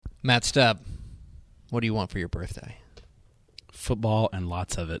Matt Stepp, what do you want for your birthday? Football and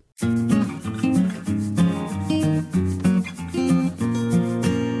lots of it.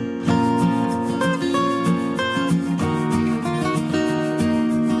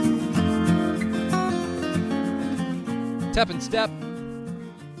 Tep and Stepp,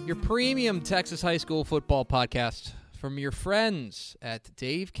 your premium Texas high school football podcast from your friends at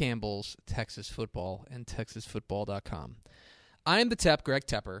Dave Campbell's Texas Football and TexasFootball.com. I'm the Tep, Greg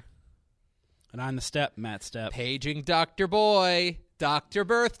Tepper. And I'm the Stepp, Matt Stepp. Paging Dr. Boy, Dr.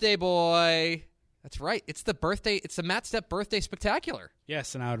 Birthday Boy. That's right. It's the Matt Stepp Birthday Spectacular.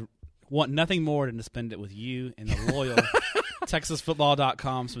 Yes, and I would want nothing more than to spend it with you and the loyal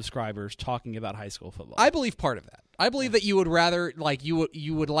TexasFootball.com subscribers talking about high school football. I believe part of that. I believe that you would rather, you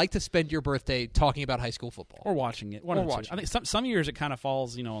would like to spend your birthday talking about high school football. Or watching it. I think some years it kind of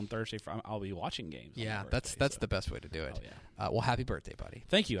falls, on Thursday. I'll be watching games. Yeah, that's the best way to do it. Oh, yeah. Well, happy birthday, buddy.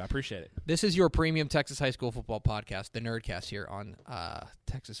 Thank you. I appreciate it. This is your premium Texas high school football podcast, the Nerdcast, here on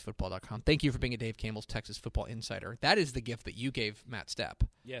TexasFootball.com. Thank you for being a Dave Campbell's Texas Football Insider. That is the gift that you gave Matt Stepp.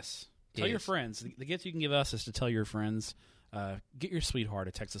 Yes. Tell your friends. The gift you can give us is to tell your friends. Get your sweetheart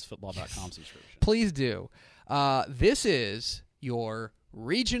a TexasFootball.com subscription. Please do. This is your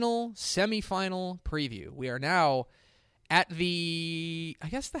regional semifinal preview. We are now at the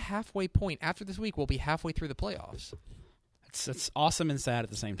halfway point. After this week, we'll be halfway through the playoffs. It's awesome and sad at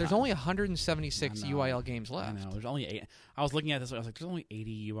the same time. There's only 176 UIL games left. I know. There's only 8. I was looking at this. I was like, there's only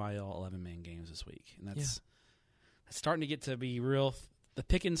 80 UIL 11-man games this week. And that's starting to get to be real. The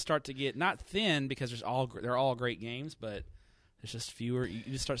pickings start to get not thin because they're all great games, but there's just fewer. You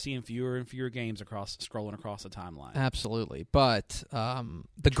just start seeing fewer and fewer games scrolling across the timeline. Absolutely, but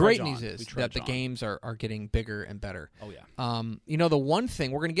the great news is that the games are getting bigger and better. Oh yeah. The one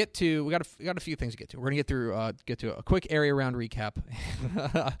thing we're going to get to, we got a few things to get to. We're going to get to a quick area round recap.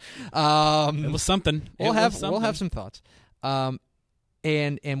 It was something. We'll have some thoughts.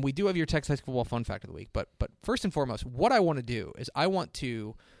 And we do have your Texas high school football fun fact of the week. But first and foremost, what I want to do is I want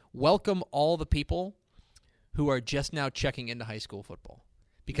to welcome all the people who are just now checking into high school football,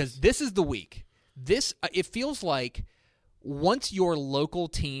 because this is the week. It feels like once your local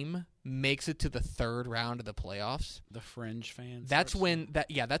team makes it to the third round of the playoffs, the fringe fans. That's when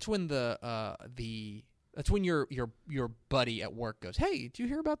your buddy at work goes, "Hey, did you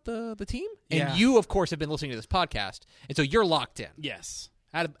hear about the team?" And you, of course, have been listening to this podcast, and so you're locked in. Yes.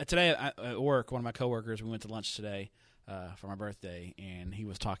 Today at work, one of my coworkers, we went to lunch today for my birthday, and he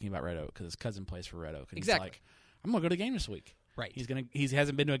was talking about Red Oak because his cousin plays for Red Oak. And exactly. He's like, I'm going to go to the game this week. Right. He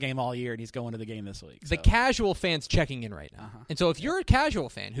hasn't been to a game all year, and he's going to the game this week. The casual fan's checking in right now. Uh-huh. And so if you're a casual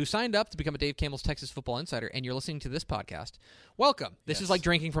fan who signed up to become a Dave Campbell's Texas Football Insider and you're listening to this podcast, welcome. This is like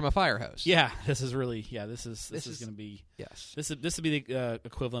drinking from a fire hose. Yeah, this is really this is going to be this would be the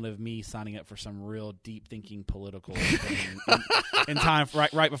equivalent of me signing up for some real deep thinking political thing in time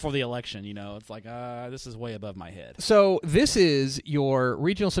right before the election. It's like this is way above my head. So this is your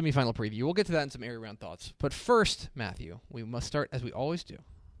regional semifinal preview. We'll get to that in some area round thoughts. But first, Matthew, we must start as we always do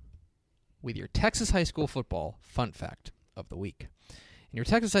with your Texas high school football fun fact of the week. And your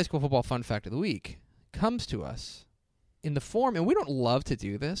Texas high school football fun fact of the week comes to us in the form, and we don't love to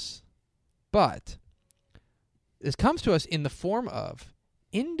do this, but this comes to us in the form of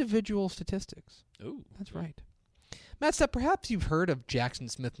individual statistics. Ooh. That's right. Matt Stepp, perhaps you've heard of Jackson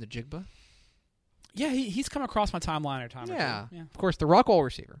Smith-Njigba. Yeah, he's come across my timeline or two. Yeah, of course, the Rockwall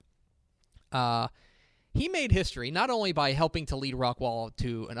receiver. He made history not only by helping to lead Rockwall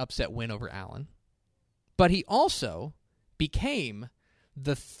to an upset win over Allen, but he also became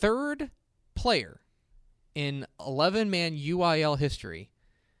the third player in 11-man UIL history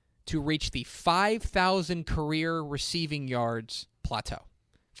to reach the 5,000 career receiving yards plateau.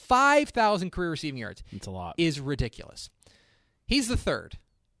 5,000 career receiving yards. It's a lot. Is ridiculous. He's the third.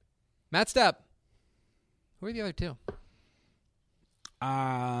 Matt Stepp, who are the other two?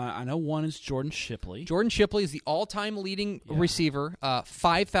 I know one is Jordan Shipley. Jordan Shipley is the all-time leading receiver,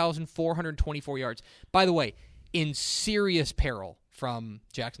 5,424 yards. By the way, in serious peril from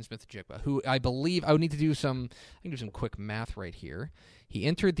Jackson Smith-Njigba, who I believe I would need to do some quick math right here. He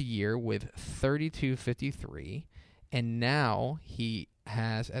entered the year with 3,253, and now he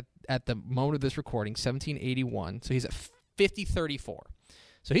has at the moment of this recording 1,781. So he's at 5,034.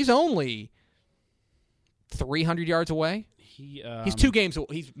 So he's only 300 yards away. He's 2 games.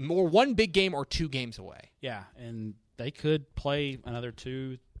 He's more one big game or 2 games away. Yeah, and they could play another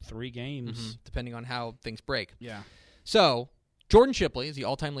 2-3 games depending on how things break. Yeah. So Jordan Shipley is the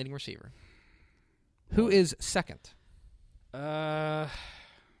all-time leading receiver. Who is second?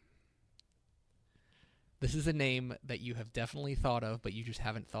 This is a name that you have definitely thought of, but you just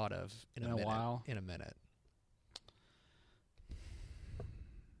haven't thought of in a minute. While. In a minute. I'm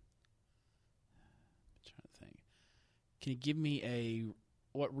trying to think. Can you give me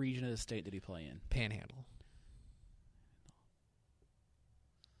what region of the state did he play in? Panhandle.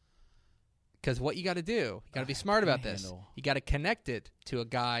 Because what you got to do, you got to be smart about this. You got to connect it to a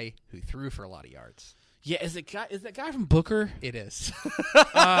guy who threw for a lot of yards. Yeah, is that guy from Booker? It is.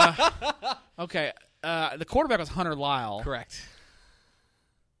 Okay. The quarterback was Hunter Lyle. Correct.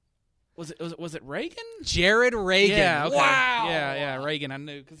 Was it Reagan? Jared Reagan. Yeah. Okay. Wow. Yeah. Reagan. I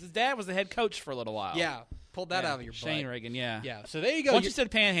knew because his dad was the head coach for a little while. Yeah. Pulled that out of your butt. Shane Reagan. Yeah. Yeah. So there you go. Once you said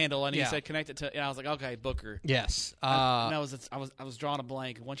Panhandle and Yeah. you said connect it to, and I was like, okay, Booker. Yes. And I was drawing a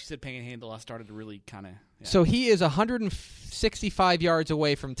blank. Once you said Panhandle, I started to really kind of. Yeah. So he is 165 yards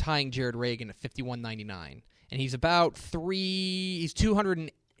away from tying Jared Reagan at 51.99, and he's about he's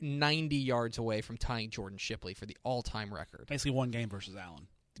 290 yards away from tying Jordan Shipley for the all-time record. Basically one game versus Allen.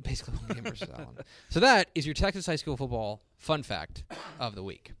 Basically one game versus Allen. So that is your Texas high school football fun fact of the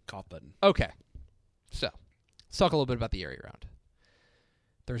week. Cough button. Okay. So let's talk a little bit about the area round.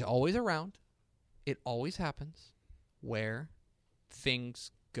 There's always a round. It always happens where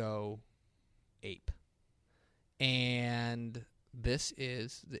things go ape. And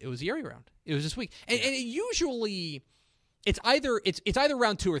it was the area round. It was this week. And it usually it's either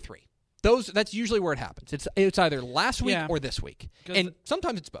round 2 or 3. That's usually where it happens. It's either last week or this week. And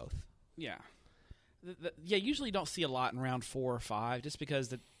sometimes it's both. Yeah. Usually you don't see a lot in round 4 or 5 just because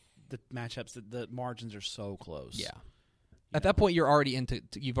the matchups, the margins are so close. Yeah. At that point, you've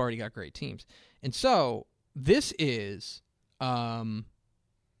already got great teams. And so this is, but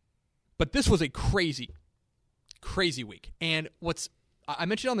this was a crazy week. And I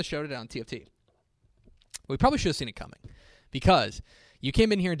mentioned on the show today on TFT, we probably should have seen it coming because you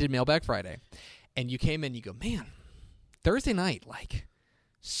came in here and did Mailbag Friday, and you came in, you go, man, Thursday night,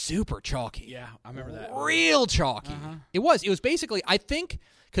 super chalky. Yeah, I remember that. Real chalky. Uh-huh. It was basically, I think,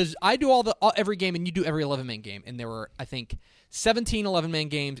 because I do every game and you do every 11-man game, and there were, I think, 17 11-man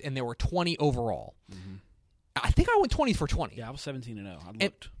games, and there were 20 overall. Mm-hmm. I think I went 20 for 20. Yeah, I was 17-0. I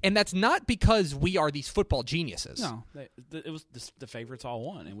looked. And that's not because we are these football geniuses. No, it was the favorites all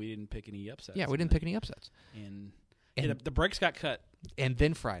won, and we didn't pick any upsets. Yeah, we didn't pick any upsets. And the breaks got cut. And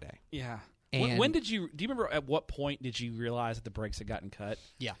then Friday. Yeah. And when did you? Do you remember at what point did you realize that the breaks had gotten cut?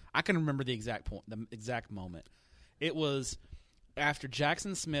 Yeah, I can remember the exact point, the exact moment. It was after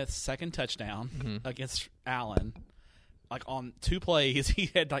Jackson Smith's second touchdown against Allen. On 2 plays,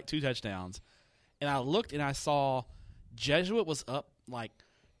 he had 2 touchdowns, and I looked and I saw Jesuit was up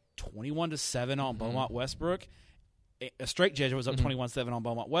 21-7 on Beaumont Westbrook. A straight Jesuit was up 21-7 on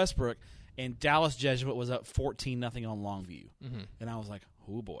Beaumont Westbrook, and Dallas Jesuit was up 14-0 on Longview. And I was like,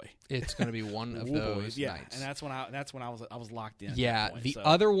 "Oh boy, it's going to be one of those yeah." nights. And that's when I was locked in. Yeah, at that point, the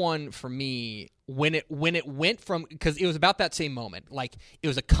other one for me when it went from, because it was about that same moment. It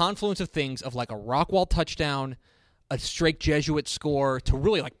was a confluence of things of a Rockwall touchdown, a straight Jesuit score to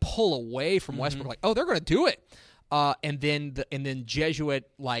really pull away from Westbrook. Oh, they're going to do it, and then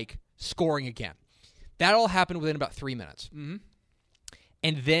Jesuit scoring again. That all happened within about 3 minutes. Mm-hmm.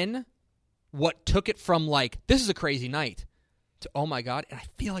 And then what took it from this is a crazy night to oh my god, and I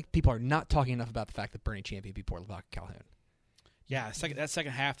feel like people are not talking enough about the fact that Bernie Champion beat Port Lavaca Calhoun. Yeah, that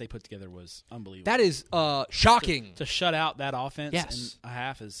second half they put together was unbelievable. That is shocking. To shut out that offense Yes. in a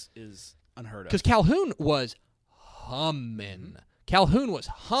half is unheard of. Because Calhoun was humming. Calhoun was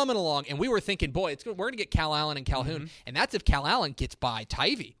humming along, and we were thinking, boy, we're going to get Cal Allen and Calhoun, and that's if Cal Allen gets by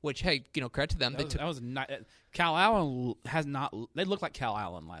Tivy, which, hey, credit to them. That was not, Cal Allen has not. They looked like Cal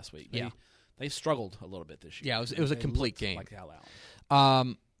Allen last week. They struggled a little bit this year. Yeah, it was a complete game. Like Cal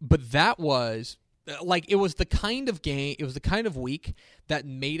Allen. But that was it was the kind of game. It was the kind of week that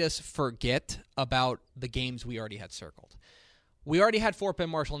made us forget about the games we already had circled. We already had Fort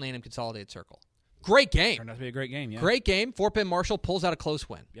Bend Marshall and A&M Consolidated Circle. Great game. Turned out to be a great game. Yeah, great game. Fort Bend Marshall pulls out a close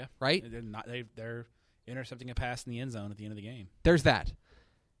win. Yeah, right. They're intercepting a pass in the end zone at the end of the game. There's that.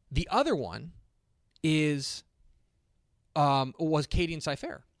 The other one was Katie and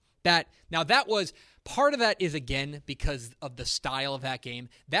Cy-Fair. That was part of that is again because of the style of that game.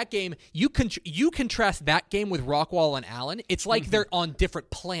 That game you contrast that game with Rockwall and Allen. It's like they're on different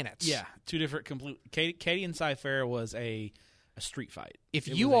planets. Yeah, 2 different complete. Katie and Cy-Fair was a street fight. If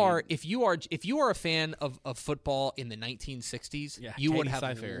you are a fan of football in the 1960s, you would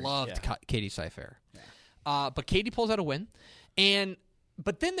have loved Katie Cy-Fair. Yeah. But Katie pulls out a win,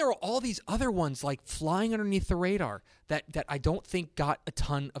 but then there are all these other ones flying underneath the radar that I don't think got a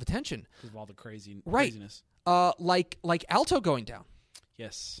ton of attention because of all the craziness. Like Alto going down.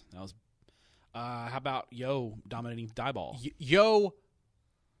 Yes, that was. How about Yo dominating Dieball? Yo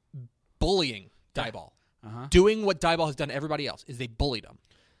bullying Dieball. Doing what Dieball has done to everybody else is they bullied him.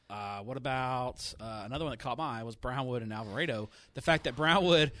 What about another one that caught my eye was Brownwood and Alvarado. The fact that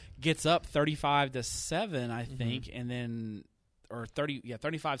Brownwood gets up 35-7, I think, and then or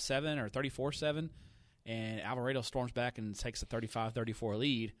 35-7 or 34-7, and Alvarado storms back and takes a 35-34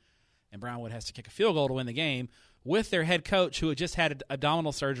 lead, and Brownwood has to kick a field goal to win the game with their head coach, who had just had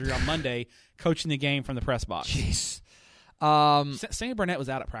abdominal surgery on Monday, coaching the game from the press box. Jeez. Sammy Burnett was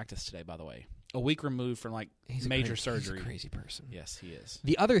out at practice today, by the way. A week removed from major surgery. He's a crazy person. Yes, he is.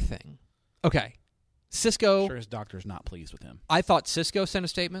 The other thing, okay, Cisco. I'm sure his doctor's not pleased with him. I thought Cisco sent a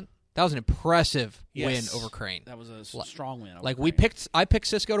statement. That was an impressive win over Crane. That was a strong win. I picked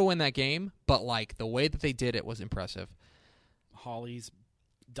Cisco to win that game, but the way that they did it was impressive. Hawley's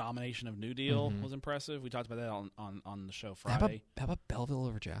domination of New Deal was impressive. We talked about that on the show Friday. How about Belleville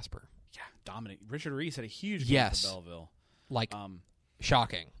over Jasper? Yeah, dominate. Richard Reese had a huge game for Belleville.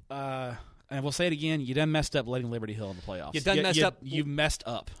 Shocking. And we'll say it again, you done messed up letting Liberty Hill in the playoffs. You messed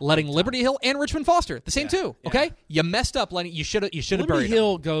up. Letting Liberty Hill and Richmond Foster, the same too, okay? Yeah. You messed up letting you should have buried Liberty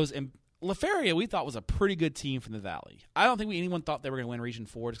Hill goes and LaFeria we thought was a pretty good team from the Valley. I don't think anyone thought they were going to win Region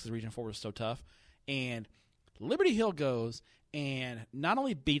 4 because Region 4 was so tough. And Liberty Hill goes and not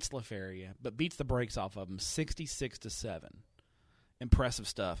only beats LaFeria, but beats the brakes off of them 66-7. Impressive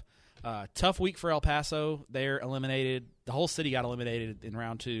stuff. Tough week for El Paso. They're eliminated. The whole city got eliminated in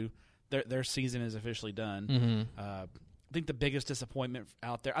round 2. Their season is officially done. I think the biggest disappointment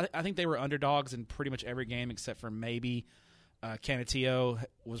out there, I think they were underdogs in pretty much every game except for maybe Canutillo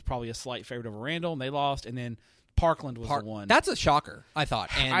was probably a slight favorite over Randall, and they lost. And then Parkland was the one. That's a shocker, I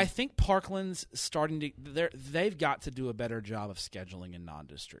thought. And I think Parkland's starting to – they've got to do a better job of scheduling in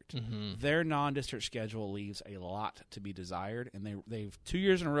non-district. Their non-district schedule leaves a lot to be desired, and they've 2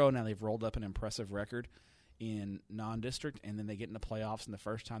 years in a row now they've rolled up an impressive record in non-district, and then they get in the playoffs, and the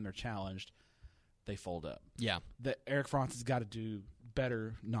first time they're challenged, they fold up. Yeah. Eric Franz has got to do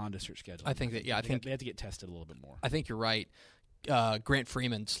better non-district scheduling. I think that, I think they have to get tested a little bit more. I think you're right. Grant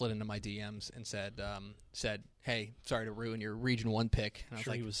Freeman slid into my DMs and said, "Hey, sorry to ruin your Region 1 pick." And I was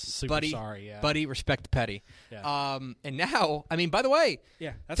like, he was super sorry. Yeah. Buddy, respect Petty. Yeah. And now, by the way,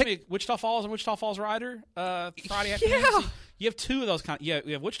 that's Wichita Falls and Wichita Falls Rider Friday afternoon. Yeah. So you have two of those you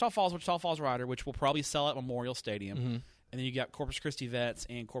have Wichita Falls Rider, which will probably sell at Memorial Stadium, and then you got Corpus Christi Vets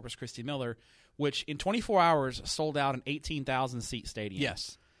and Corpus Christi Miller, which in 24 hours sold out an 18,000 seat stadium.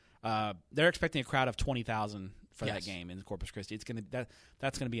 Yes. They're expecting a crowd of 20,000 for that game in Corpus Christi.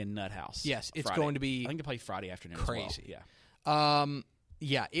 That's going to be a nut house. Yes, it's Friday. going to be. I think they play Friday afternoon. Crazy. As well.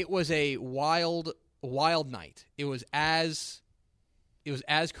 Yeah. It was a wild night. It was as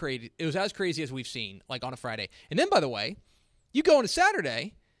crazy. It was as crazy as we've seen, on a Friday. And then, by the way, you go into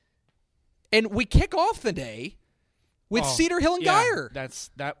Saturday, and we kick off the day with Cedar Hill and Geyer.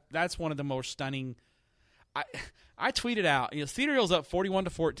 That's one of the most stunning. I tweeted out, Cedar Hill's up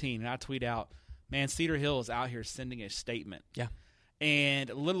 41-14, and I tweet out, man, Cedar Hill is out here sending a statement. Yeah. And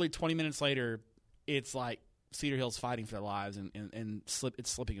literally 20 minutes later, it's like Cedar Hill's fighting for their lives, and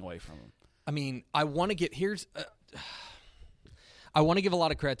it's slipping away from them. I want to get I want to give a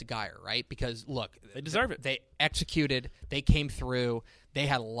lot of credit to Geyer, right? Because, look, they deserve it. They executed. They came through. They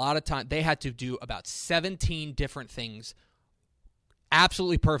had a lot of time. They had to do about 17 different things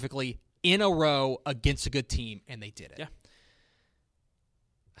absolutely perfectly in a row against a good team, and they did it. Yeah.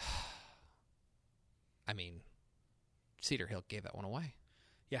 Cedar Hill gave that one away.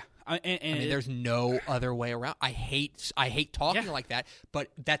 Yeah. There's no other way around. I hate talking like that, but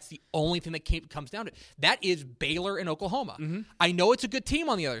that's the only thing that comes down to it. That is Baylor in Oklahoma. I know it's a good team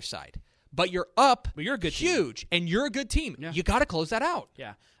on the other side, but you're up. But you're a good huge, team. And you're a good team. Yeah. You got to close that out.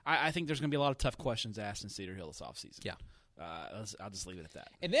 Yeah. I think there's going to be a lot of tough questions asked in Cedar Hill this offseason. Yeah. I'll just leave it at that.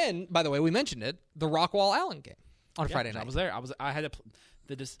 And then, by the way, we mentioned it, the Rockwall Allen game on Friday night. I was there. I had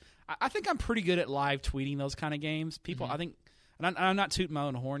I think I'm pretty good at live tweeting those kind of games. People, I think, and I'm not tooting my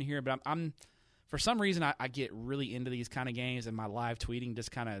own horn here, but I'm for some reason I get really into these kind of games, and my live tweeting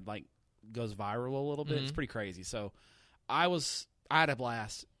just kind of goes viral a little bit. It's pretty crazy. So I had a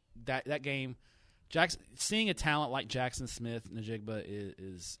blast that game. Seeing a talent like Jackson Smith Najigba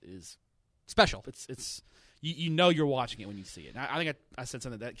is special. It's you know you're watching it when you see it. And I think I said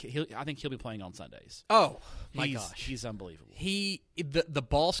something I think he'll be playing on Sundays. Oh my gosh, he's unbelievable. The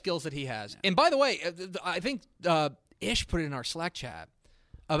ball skills that he has. And by the way, I think Ish put it in our Slack chat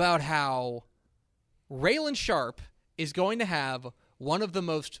about how Raylan Sharp is going to have one of the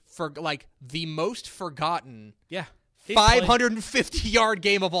most forgotten 550-yard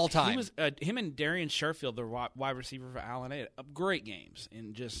game of all time. He was him and Darian Sherfield, the wide receiver for Allen, had great games,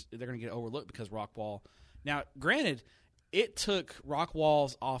 and just they're going to get overlooked because Rockwall. Now, granted, it took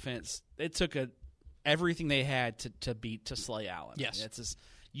Rockwall's offense. It took everything they had to slay Allen. Yes, it's just,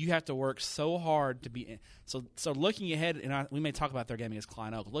 you have to work so hard to be. So looking ahead, and we may talk about their game against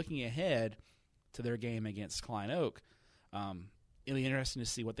Klein Oak. Looking ahead to their game against Klein Oak. It'll be interesting to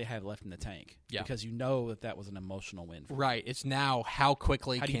see what they have left in the tank. Yeah. Because you know that was an emotional win for them. Right. It's now how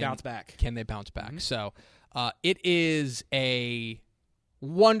quickly do you bounce back? Can they bounce back? Mm-hmm. So it is a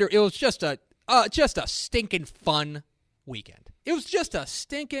wonder. It was just a stinking fun weekend. It was just a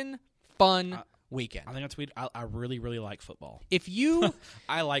stinking fun weekend. I think that's weird. I really, really like football. If you,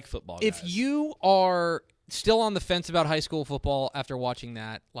 I like football. If you are still on the fence about high school football after watching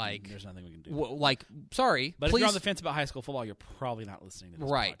that, there's nothing we can do. Sorry, but please. if you're on the fence about high school football, you're probably not listening to this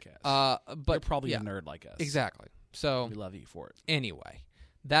podcast. But you're probably a nerd like us. Exactly. So we love you for it. Anyway,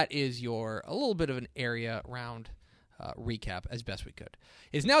 that is a little bit of an area round recap as best we could.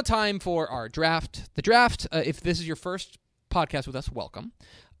 It's now time for our draft. The draft. If this is your first podcast with us, welcome.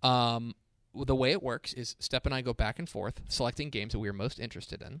 The way it works is Stepp and I go back and forth selecting games that we are most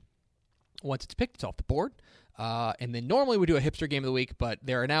interested in. Once it's picked, it's off the board. And then normally we do a hipster game of the week, but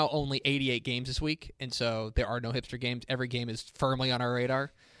there are now only 88 games this week, and so there are no hipster games. Every game is firmly on our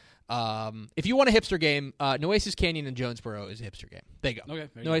radar. If you want a hipster game, Nueces Canyon and Jonesboro is a hipster game. There you go. Okay.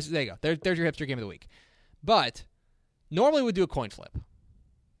 There you go. There's your hipster game of the week. But normally we do a coin flip.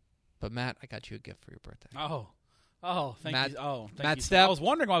 But, Matt, I got you a gift for your birthday. Thank you. Thank Matt you. Stepp. I was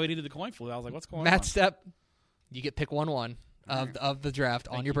wondering why we needed the coin flip. I was like, what's going on? Matt Stepp, you get pick 1-1 of the draft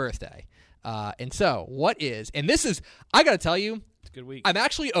on your birthday. And so, and this is, I got to tell you, it's a good week. I'm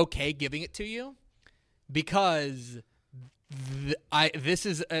actually okay giving it to you because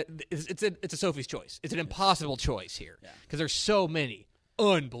it's a Sophie's choice. It's an impossible choice here because there's so many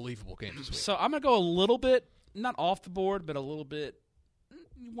unbelievable games this week. So I'm going to go a little bit, not off the board, but a little bit,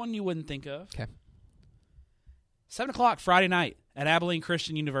 one you wouldn't think of. Okay. 7:00 Friday night at Abilene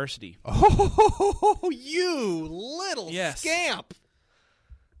Christian University. Oh, you little scamp.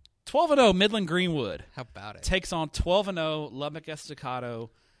 12-0 Midland Greenwood. How about it? Takes on 12-0 Lubbock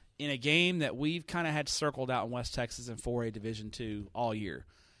Estacado in a game that we've kind of had circled out in West Texas in 4A Division II all year.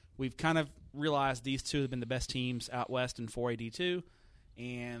 We've kind of realized these two have been the best teams out west in 4A D2,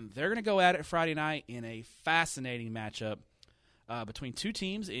 and they're going to go at it Friday night in a fascinating matchup between two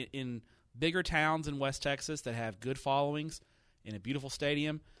teams in bigger towns in West Texas that have good followings in a beautiful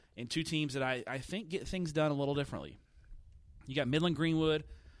stadium, and two teams that I think get things done a little differently. You got Midland Greenwood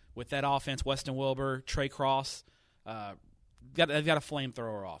with that offense, Weston Wilbur, Trey Cross. They've got a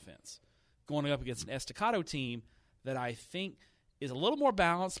flamethrower offense going up against an Estacado team that I think is a little more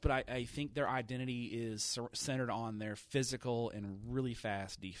balanced, but I think their identity is centered on their physical and really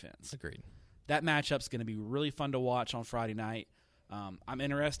fast defense. Agreed. That matchup's going to be really fun to watch on Friday night. I'm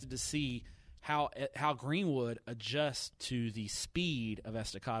interested to see how Greenwood adjusts to the speed of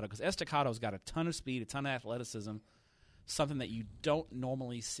Estacado, because Estacado's got a ton of speed, a ton of athleticism, something that you don't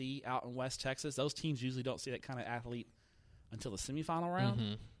normally see out in West Texas. Those teams usually don't see that kind of athlete until the semifinal round.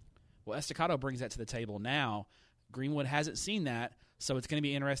 Mm-hmm. Well, Estacado brings that to the table now. Greenwood hasn't seen that, so it's going to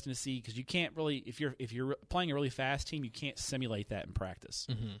be interesting to see, because you can't really, if you're playing a really fast team, you can't simulate that in practice,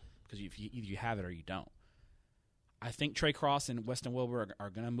 because either you have it or you don't. I think Trey Cross and Weston Wilbur are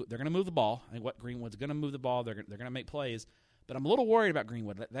going to they're going to move the ball. I think Greenwood's going to move the ball. They're going to make plays, but I'm a little worried about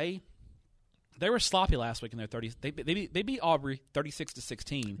Greenwood. They were sloppy last week in their 30s. They beat Aubrey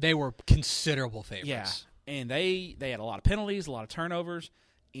 36-16. They were considerable favorites. Yeah, and they had a lot of penalties, a lot of turnovers,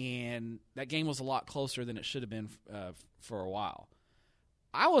 and that game was a lot closer than it should have been for a while.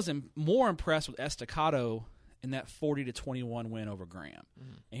 I was more impressed with Estacado in that 40-21 win over Graham,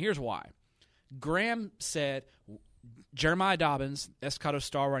 and here's why. Graham said, Jeremiah Dobbins, Estacado's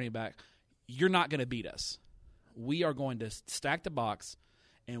star running back, you're not going to beat us. We are going to stack the box,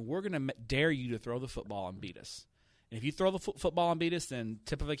 and we're going to dare you to throw the football and beat us. And if you throw the football and beat us, then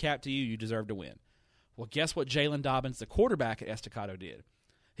tip of the cap to you, you deserve to win. Well, guess what Jalen Dobbins, the quarterback at Estacado, did?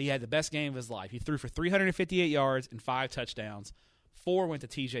 He had the best game of his life. He threw for 358 yards and 5 touchdowns. 4 went to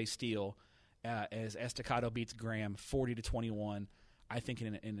TJ Steele as Estacado beats Graham 40-21, I think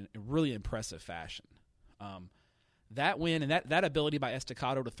in a really impressive fashion. That win and that ability by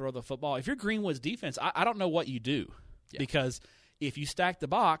Estacado to throw the football, if you're Greenwood's defense, I don't know what you do. Yeah. Because if you stack the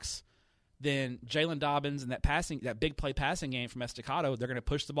box, then Jalen Dobbins and that big play passing game from Estacado, they're going to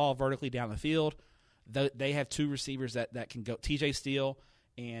push the ball vertically down the field. They have 2 receivers that can go, TJ Steele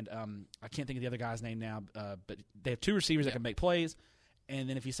and I can't think of the other guy's name now, but they have 2 receivers that can make plays. And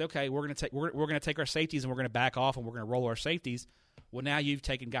then if you say, okay, we're gonna take our safeties and we're gonna back off and we're gonna roll our safeties, well, now you've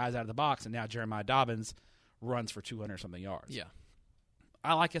taken guys out of the box, and now Jeremiah Dobbins runs for 200-something yards. Yeah.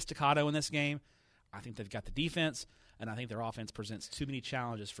 I like Estacado in this game. I think they've got the defense, and I think their offense presents too many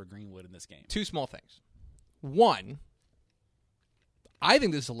challenges for Greenwood in this game. Two small things. One, I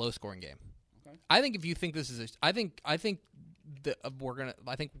think this is a low-scoring game. Okay. I think if you think this is I think this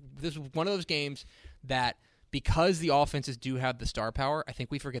is one of those games that, because the offenses do have the star power, I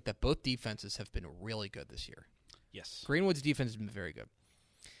think we forget that both defenses have been really good this year. Yes. Greenwood's defense has been very good.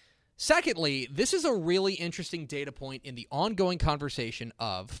 Secondly, this is a really interesting data point in the ongoing conversation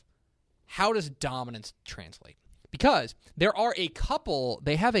of how does dominance translate? Because they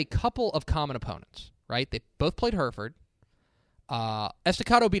have a couple of common opponents, right? They both played Hereford.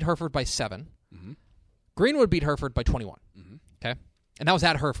 Estacado beat Hereford by 7. Mm-hmm. Greenwood beat Hereford by 21. Mm-hmm. Okay? And that was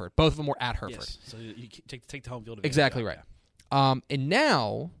at Hereford. Both of them were at Hereford. Yes. So you take the home field advantage. Exactly right. Yeah. And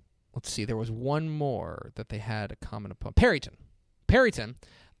now, let's see, there was one more that they had a common opponent. Perryton.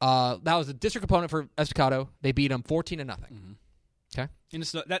 That was a district opponent for Estacado. They beat them 14-0. Mm-hmm. Okay? In the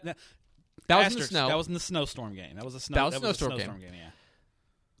snow, that was in the snow. That was in the snowstorm game. That was a snowstorm game. Yeah.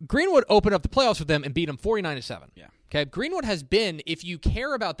 Greenwood opened up the playoffs with them and beat them 49-7. Yeah. Okay. Greenwood has been, if you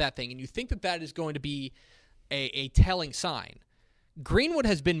care about that thing and you think that is going to be a telling sign, Greenwood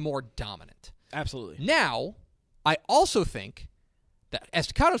has been more dominant. Absolutely. Now, I also think that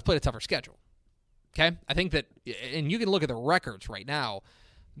Estacado's played a tougher schedule. Okay? I think that, and you can look at the records right now,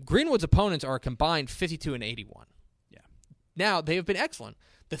 Greenwood's opponents are a combined 52-81. Yeah. Now, they have been excellent.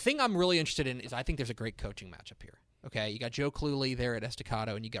 The thing I'm really interested in is I think there's a great coaching matchup here. Okay, you got Joe Cluley there at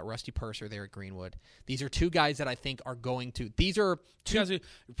Estacado, and you got Rusty Purser there at Greenwood. These are two guys that I think are going to. These are two guys.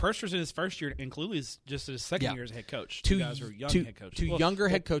 Purser's in his first year, and Cluley's just his second year as head coach. Two guys are young head coaches. Two younger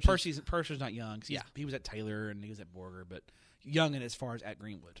head coaches. Purser's not young. He was at Taylor and he was at Borger, but young in as far as at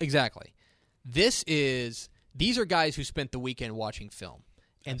Greenwood. Exactly. These are guys who spent the weekend watching film,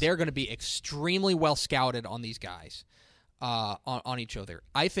 and they're going to be extremely well scouted on these guys. On each other.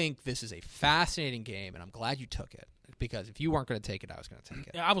 I think this is a fascinating game, and I'm glad you took it, because if you weren't going to take it, I was going to take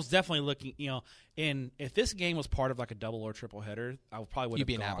it. Yeah, I was definitely looking, and if this game was part of like a double or triple header, I probably would have gone. You'd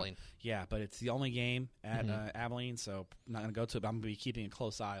be in Abilene. Yeah, but it's the only game at Abilene, so I'm not going to go to it, but I'm going to be keeping a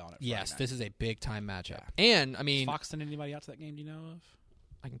close eye on it. Yes, this is a big-time matchup. Yeah. And, I mean... Is Fox send anybody out to that game, do you know of?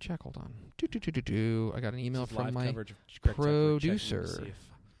 I can check, hold on. I got an email from my producer.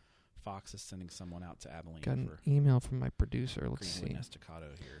 Fox is sending someone out to Abilene. Got an email from my producer. Let's see. Estacado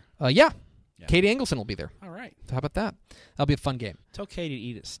here. Yeah. Katie Engelson will be there. All right. How about that? That'll be a fun game. Tell Katie to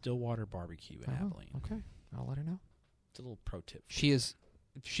eat at Stillwater Barbecue in Abilene. Okay. I'll let her know. It's a little pro tip. She is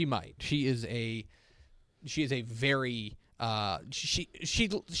a very she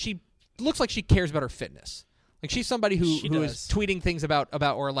looks like she cares about her fitness. Like, she's somebody who is tweeting things about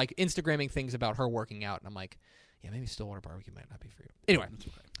or like Instagramming things about her working out, and I'm like, yeah, maybe Stillwater Barbecue might not be for you. Anyway,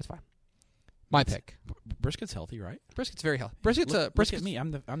 that's fine. My pick. Brisket's healthy, right? Brisket's very healthy. Look at me.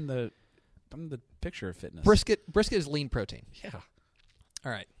 I'm the picture of fitness. Brisket is lean protein. Yeah.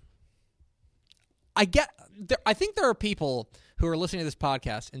 All right. I think there are people who are listening to this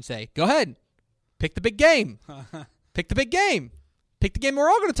podcast and say, "Go ahead, pick the big game. Pick the big game. Pick the game we're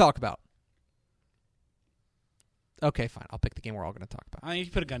all going to talk about." Okay, fine. I'll pick the game we're all going to talk about. I mean,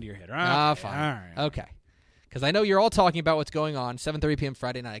 you put a gun to your head, right? Fine. All right. Okay. Because I know you're all talking about what's going on 7:30 p.m.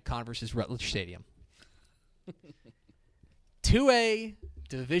 Friday night at Converse's Rutledge Stadium. 2A,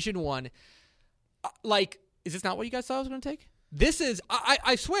 Division I. Is this not what you guys thought I was going to take? This is,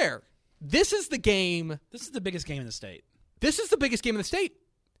 I swear, this is the game. This is the biggest game in the state. This is the biggest game in the state.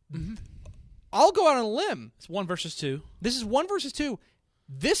 Mm-hmm. I'll go out on a limb. It's 1 versus 2. This is 1 versus 2.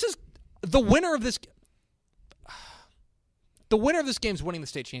 This is the winner of this. The winner of this game is winning the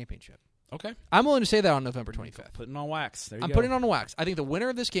state championship. Okay. I'm willing to say that on November 25th. Putting on wax. There you go. I'm putting on wax. I think the winner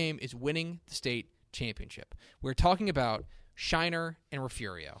of this game is winning the state championship. We're talking about Shiner and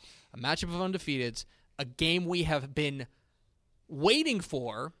Refugio, a matchup of undefeateds, a game we have been waiting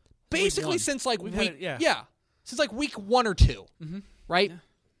for basically since like week since like week 1 or 2, right? Yeah.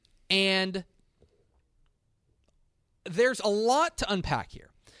 And there's a lot to unpack here.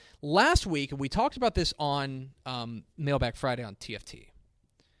 Last week, and we talked about this on Mailbag Friday on TFT,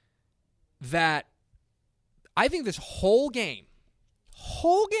 that I think this whole game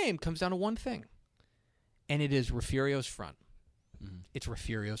comes down to one thing, and it is Refugio's front. Mm-hmm. It's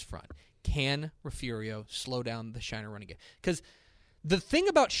Refugio's front. Can Refugio slow down the Shiner running game? Because the thing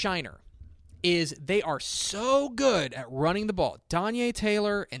about Shiner is they are so good at running the ball. Danye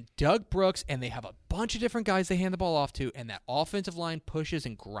Taylor and Doug Brooks, and they have a bunch of different guys they hand the ball off to, and that offensive line pushes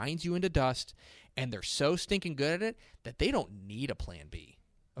and grinds you into dust, and they're so stinking good at it that they don't need a plan B.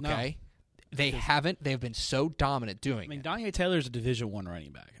 Okay? No. They haven't. They've been so dominant doing it. I mean, Danye Taylor's a Division I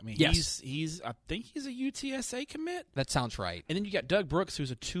running back. I mean, yes. he's I think he's a UTSA commit. That sounds right. And then you got Doug Brooks,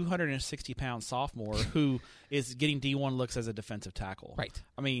 who's a 260-pound sophomore who is getting D1 looks as a defensive tackle. Right.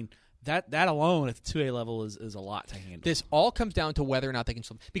 I mean, that alone at the 2A level is a lot to handle. This all comes down to whether or not they can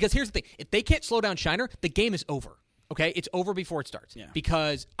slow. Because here's the thing: if they can't slow down Shiner, the game is over. Okay, it's over before it starts. Yeah.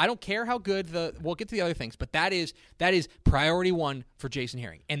 Because I don't care how good we'll get to the other things, but that is priority one for Jason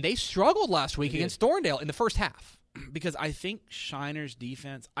Herring. And they struggled last week against Thorndale in the first half. Because I think Shiner's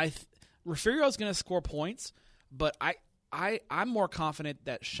defense, Refugio's going to score points, but I'm more confident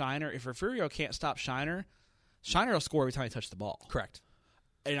that Shiner, if Refugio can't stop Shiner will score every time he touches the ball. Correct.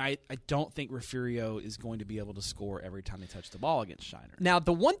 And I don't think Refugio is going to be able to score every time they touch the ball against Shiner. Now,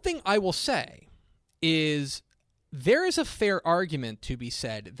 the one thing I will say is there is a fair argument to be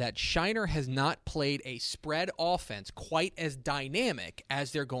said that Shiner has not played a spread offense quite as dynamic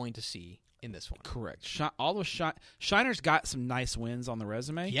as they're going to see in this one. Correct. Shiner's got some nice wins on the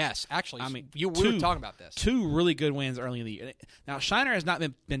resume. Yes, actually. I mean, we were talking about this. 2 really good wins early in the year. Now, Shiner has not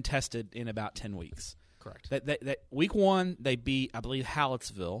been tested in about 10 weeks. Correct. That week 1, they beat, I believe,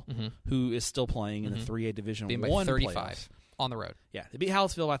 Hallettsville, who is still playing in the 3A Division I by 35 playoffs. On the road. Yeah, they beat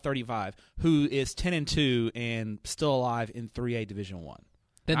Hallettsville by 35, who is 10-2 and still alive in 3A Division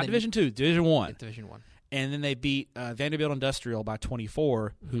I. Not Division II, Division I. Division I. And then they beat Vanderbilt Industrial by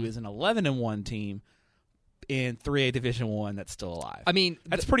 24, who is an 11-1 team in 3A Division I that's still alive. I mean,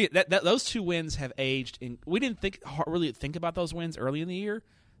 that's pretty. Those 2 wins have aged. We didn't really think about those wins early in the year.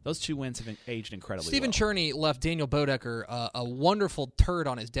 Those 2 wins have aged incredibly Stephen well. Cherney left Daniel Bodecker a wonderful turd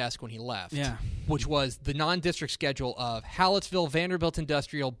on his desk when he left, which was the non-district schedule of Hallettsville, Vanderbilt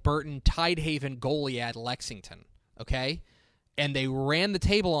Industrial, Burton, Tidehaven, Goliad, Lexington. Okay? And they ran the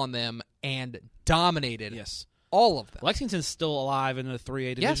table on them and dominated all of them. Lexington's still alive in the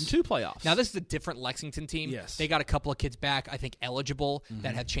 3A Division II playoffs. Now, this is a different Lexington team. Yes. They got a couple of kids back, I think, eligible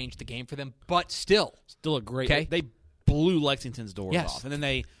that have changed the game for them, but still. Still a great They blew Lexington's doors off. And then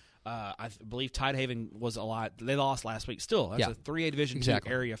they, I believe Tidehaven was alive. They lost last week. Still, that's a 3A Division II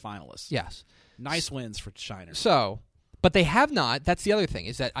area finalist. Yes. Nice wins for Shiner. So, but they have not. That's the other thing,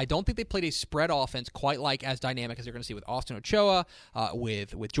 is that I don't think they played a spread offense quite like as dynamic as they're going to see with Austin Ochoa,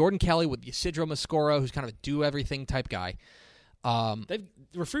 with Jordan Kelly, with Ysidro Mascoro, who's kind of a do-everything type guy.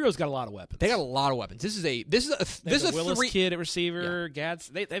 Refugio's got a lot of weapons. They got a lot of weapons. This is a Willis 3 kid at receiver. Gads.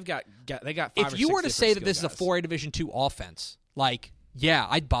 They've got 5 or 6 If you were to say that this is a guys. 4A Division II offense,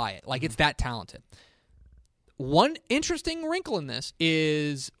 I'd buy it. It's that talented. One interesting wrinkle in this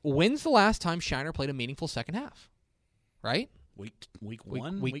is, when's the last time Shiner played a meaningful second half? Right? Week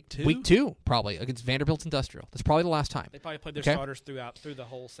 1, week 2? Week 2, probably, against Vanderbilt Industrial. That's probably the last time. They probably played their starters through the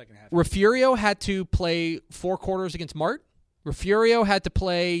whole second half. Refugio had to play 4 quarters against Mart. Refugio had to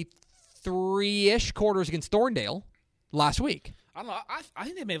play 3-ish quarters against Thorndale last week. I don't know.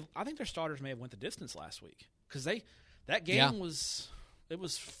 I think their starters may have went the distance last week, because that game was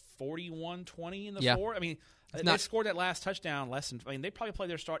 41-20 in the 4. I mean, they scored that last touchdown they probably played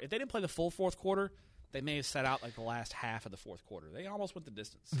their start. If they didn't play the full fourth quarter, they may have set out the last half of the fourth quarter. They almost went the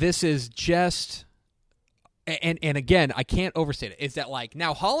distance. This is just, and again, I can't overstate it. Is that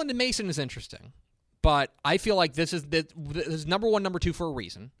now Holland and Mason is interesting, but I feel like this is number 1, number 2 for a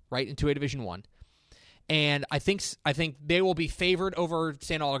reason, right? In 2A Division I, and I think they will be favored over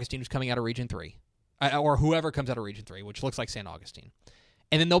St. Augustine, who's coming out of Region 3, or whoever comes out of Region 3, which looks like St. Augustine.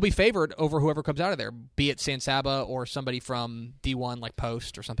 And then they'll be favored over whoever comes out of there, be it San Saba or somebody from D1 like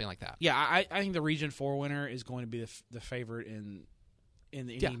Post or something like that. Yeah, I think the Region 4 winner is going to be the favorite in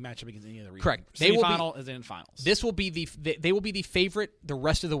any matchup against any other region. Correct. Semifinal is in finals. This will be they will be the favorite the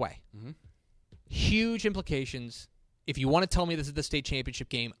rest of the way. Mm-hmm. Huge implications. If you want to tell me this is the state championship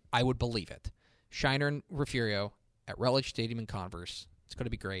game, I would believe it. Shiner and Refugio at Rutledge Stadium in Converse. It's going to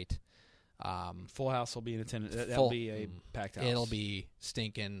be great. Full house will be in attendance. That'll be a packed house. It'll be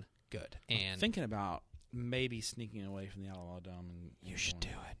stinking good. And I'm thinking about maybe sneaking away from the Alamo Dome. You should do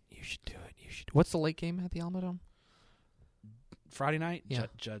it. What's the late game at the Alamo Dome? Friday night? Yeah.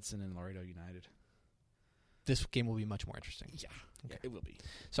 Judson and Laredo United. This game will be much more interesting. Yeah. Okay. Yeah, it will be.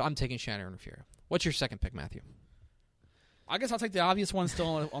 So I'm taking Shiner and Refugio. What's your second pick, Matthew? I guess I'll take the obvious one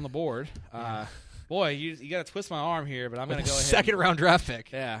still on the board. Boy, you got to twist my arm here, but I'm going to go ahead. Second round draft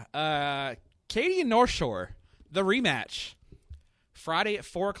pick. Yeah. Katy and North Shore, the rematch. Friday at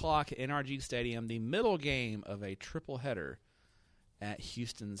 4 o'clock at NRG Stadium, the middle game of a triple header at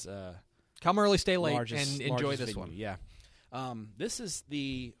Houston's Come early, stay late, largest, and enjoy largest this venue. one. Yeah. This is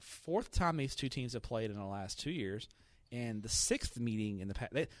the fourth time these two teams have played in the last 2 years, and the sixth meeting in the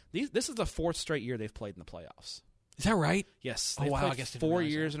past. This is the fourth straight year they've played in the playoffs. Is that right? Yes. Oh, They've wow. played I guess 4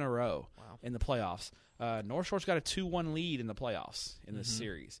 years in a row Wow. in the playoffs. North Shore's got a 2-1 lead in the playoffs in this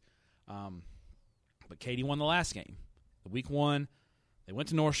series. But Katy won the last game. The week one, they went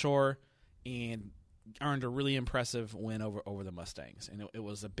to North Shore and earned a really impressive win over the Mustangs. And it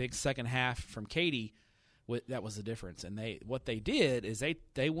was a big second half from Katy. That was the difference. And what they did is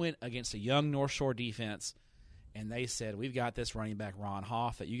they went against a young North Shore defense, and they said, we've got this running back, Ron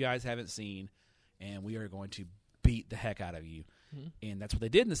Hoff, that you guys haven't seen, and we are going to beat the heck out of you. Mm-hmm. And that's what they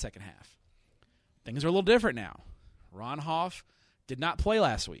did in the second half. Things are a little different now. Ron Hoff did not play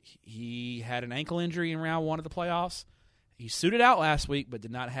last week. He had an ankle injury in round one of the playoffs. He suited out last week but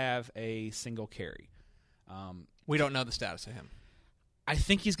did not have a single carry. We don't know the status of him. I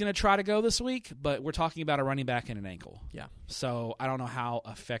think he's going to try to go this week, but we're talking about a running back and an ankle. Yeah. So I don't know how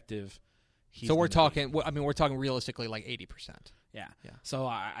effective he's So we're talking. we're talking realistically like 80%. Yeah. Yeah. So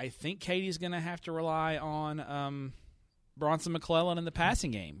I think Katy's going to have to rely on Bronson McClellan in the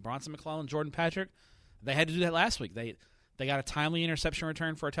passing game. Bronson McClellan, Jordan Patrick, they had to do that last week. They got a timely interception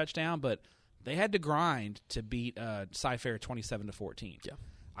return for a touchdown, but they had to grind to beat Cy-Fair 27-14. Yeah.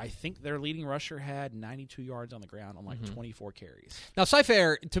 I think their leading rusher had 92 yards on the ground on 24 carries. Now,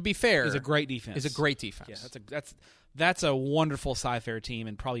 Cy-Fair, to be fair, is a great defense. Yeah, that's a wonderful Cy-Fair team,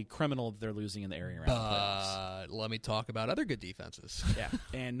 and probably criminal that they're losing in the area around the playoffs. Let me talk about other good defenses. Yeah,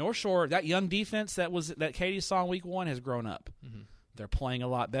 and North Shore, that young defense that Katy saw in week one has grown up. Mm-hmm. They're playing a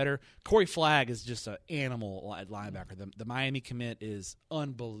lot better. Corey Flagg is just an animal at linebacker. The Miami commit is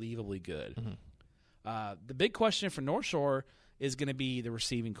unbelievably good. Mm-hmm. The big question for North Shore is going to be the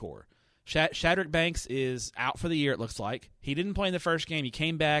receiving core. Shadrack Banks is out for the year, it looks like. He didn't play in the first game. He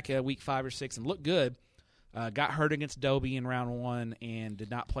came back week 5 or 6 and looked good. Got hurt against Dobie in round 1 and did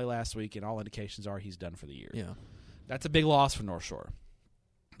not play last week, and all indications are he's done for the year. Yeah, that's a big loss for North Shore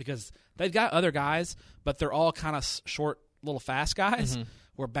because they've got other guys, but they're all kind of short, little fast guys. Mm-hmm.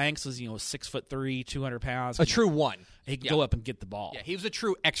 Where Banks was, 6'3", 200 pounds, a true one. He could go up and get the ball. Yeah, he was a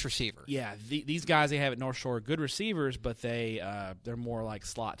true X receiver. Yeah, these guys they have at North Shore are good receivers, but they're more like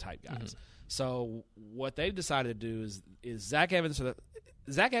slot type guys. Mm-hmm. So what they've decided to do is Zach Evans.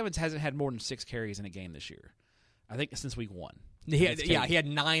 Zach Evans hasn't had more than 6 carries in a game this year. I think since week 1. He had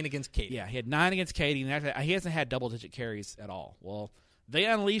 9 against Katy. Yeah, he had 9 against Katy, and he hasn't had double-digit carries at all. Well, they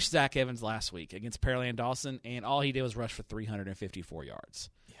unleashed Zach Evans last week against Pearland Dawson, and all he did was rush for 354 yards.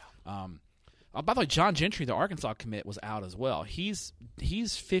 Yeah. By the way, John Gentry, the Arkansas commit, was out as well. He's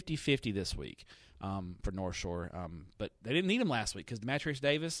 50-50 this week for North Shore, but they didn't need him last week because Matrice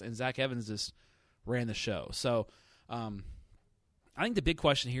Davis and Zach Evans just ran the show. So I think the big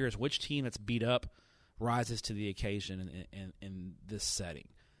question here is which team that's beat up rises to the occasion in this setting.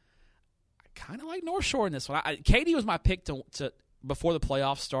 I kind of like North Shore in this one. Katy was my pick to before the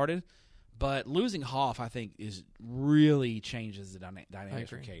playoffs started, but losing Hoff, I think, really changes the dynamics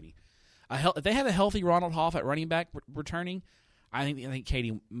for Katy. If they have a healthy Ronald Hoff at running back returning, I think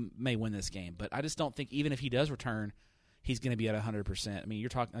Katy may win this game. But I just don't think even if he does return, he's going to be at 100%. I mean, you're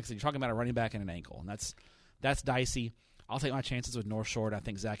talking about a running back and an ankle, and that's dicey. I'll take my chances with North Shore. I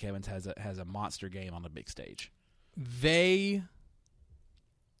think Zach Evans has a monster game on the big stage.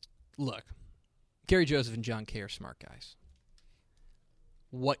 Gary Joseph and John Kay are smart guys.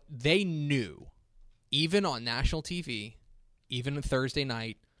 What they knew, even on national TV, even on Thursday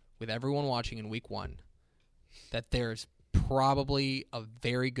night, with everyone watching in week 1, that there's probably a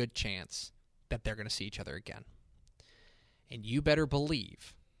very good chance that they're going to see each other again. And you better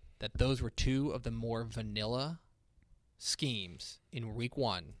believe that those were 2 of the more vanilla schemes in week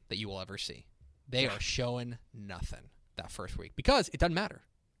 1 that you will ever see. They are showing nothing that first week because it doesn't matter.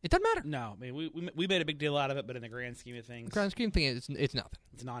 It doesn't matter. No, I mean we made a big deal out of it, but in the grand scheme of things, it's nothing.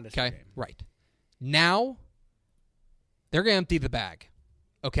 It's a non-district game. Right. Now they're going to empty the bag.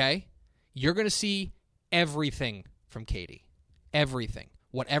 Okay? You're going to see everything from Katy. Everything.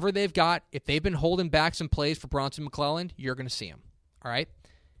 Whatever they've got, if they've been holding back some plays for Bronson McClellan, you're going to see them. All right?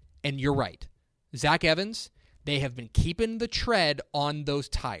 And you're right. Zach Evans, they have been keeping the tread on those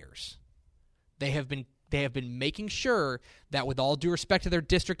tires. They have been making sure that with all due respect to their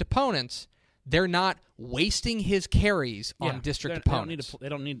district opponents, they're not wasting his carries on district opponents. They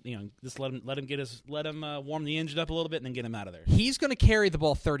don't need just let him warm the engine up a little bit and then get him out of there. He's going to carry the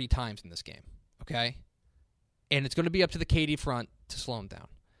ball 30 times in this game, okay? And it's going to be up to the Katy front to slow him down.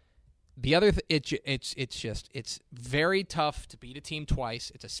 The other it's very tough to beat a team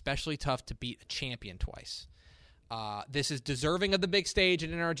twice. It's especially tough to beat a champion twice. This is deserving of the big stage at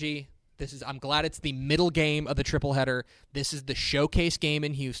NRG. I'm glad it's the middle game of the triple header. This is the showcase game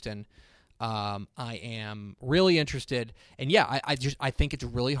in Houston. I am really interested, and yeah, I think it's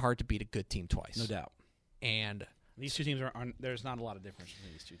really hard to beat a good team twice. No doubt. And these two teams there's not a lot of difference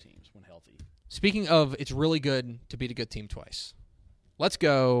between these two teams when healthy. Speaking of, it's really good to beat a good team twice. Let's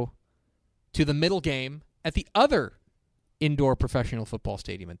go to the middle game at the other indoor professional football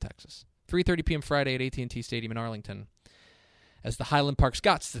stadium in Texas. 3:30 p.m. Friday at AT&T Stadium in Arlington, as the Highland Park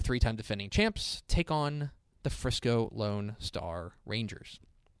Scots, the 3-time defending champs, take on the Frisco Lone Star Rangers.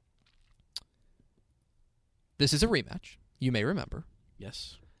 This is a rematch, you may remember.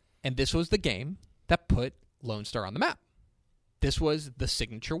 Yes. And this was the game that put Lone Star on the map. This was the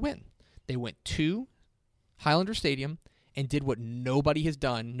signature win. They went to Highlander Stadium and did what nobody has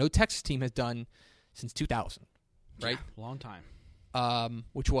done, no Texas team has done since 2000, right? Yeah, long time.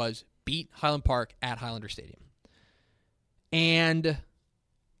 Which was beat Highland Park at Highlander Stadium. And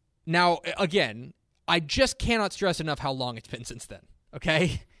now, again, I just cannot stress enough how long it's been since then,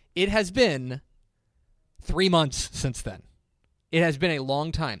 okay? It has been 3 months since then. It has been a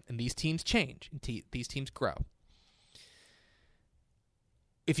long time, and these teams change, and these teams grow.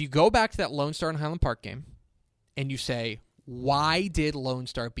 If you go back to that Lone Star and Highland Park game, and you say, why did Lone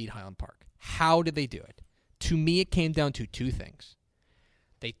Star beat Highland Park? How did they do it? To me, it came down to two things.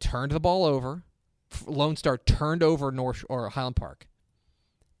 They turned the ball over. Lone Star turned over Highland Park.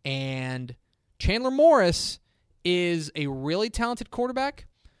 And Chandler Morris is a really talented quarterback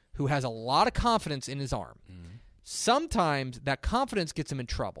who has a lot of confidence in his arm. Mm-hmm. Sometimes that confidence gets him in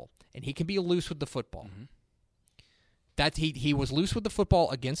trouble, and he can be loose with the football. Mm-hmm. He was loose with the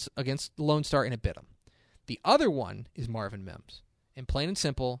football against Lone Star, and it bit him. The other one is Marvin Mims. And plain and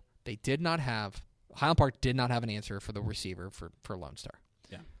simple, Highland Park did not have an answer for the receiver for Lone Star.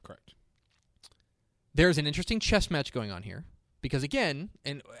 Yeah, correct. There's an interesting chess match going on here because, again,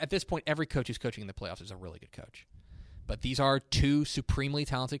 and at this point, every coach who's coaching in the playoffs is a really good coach. But these are two supremely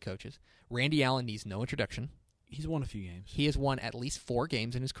talented coaches. Randy Allen needs no introduction. He's won a few games. He has won at least 4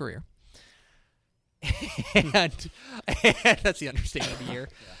 games in his career. and that's the understatement of the year.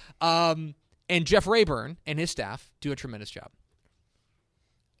 Yeah. And Jeff Rayburn and his staff do a tremendous job.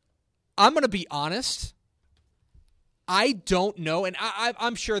 I'm going to be honest. I don't know, and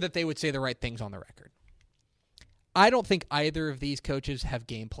I'm sure that they would say the right things on the record. I don't think either of these coaches have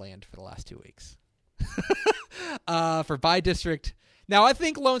game planned for the last 2 weeks. For by district. Now, I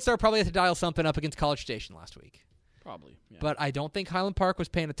think Lone Star probably had to dial something up against College Station last week. Probably, yeah. But I don't think Highland Park was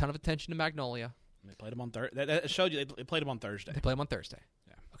paying a ton of attention to Magnolia. They played them on Thursday. That showed you they played them on Thursday. They played them on Thursday.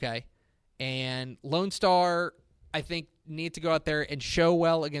 Yeah. Okay. And Lone Star, I think, need to go out there and show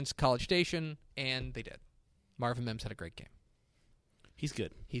well against College Station, and they did. Marvin Mims had a great game. He's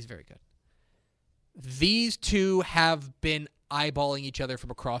good. He's very good. These two have been eyeballing each other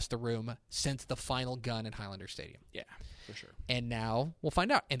from across the room since the final gun at Highlander Stadium. Yeah, for sure. And now we'll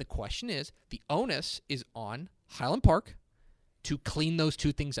find out. And the question is, the onus is on Highland Park to clean those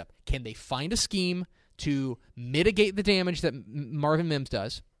two things up. Can they find a scheme to mitigate the damage that Marvin Mims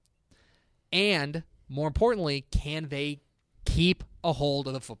does? And, more importantly, can they keep a hold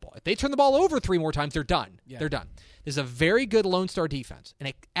of the football? If they turn the ball over 3 more times, they're done. Yeah. They're done. This is a very good Lone Star defense.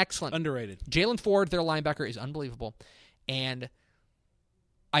 An excellent. Underrated. Jalen Ford, their linebacker, is unbelievable. And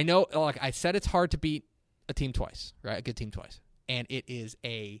I know, like I said, it's hard to beat a team twice, right? A good team twice. And it is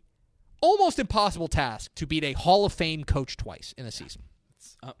a almost impossible task to beat a Hall of Fame coach twice in a season.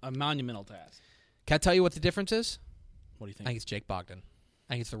 It's a monumental task. Can I tell you what the difference is? What do you think? I think it's Jake Bogdan.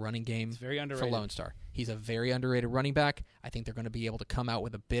 I think it's the running game it's very underrated. for Lone Star. He's a very underrated running back. I think they're going to be able to come out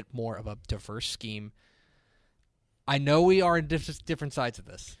with a bit more of a diverse scheme. I know we are in different sides of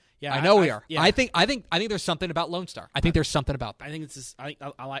this. Yeah, I know we are. Yeah. I think there's something about Lone Star. I think there's something about that. I think it's just,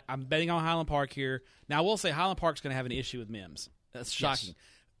 I'm betting on Highland Park here. Now I will say Highland Park's going to have an issue with Mims. That's shocking. Yes.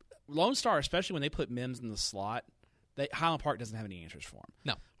 Lone Star, especially when they put Mims in the slot, Highland Park doesn't have any answers for him.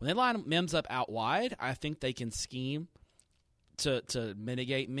 No. When they line Mims up out wide, I think they can scheme to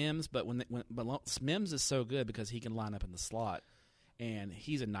mitigate Mims, but Mims is so good because he can line up in the slot, and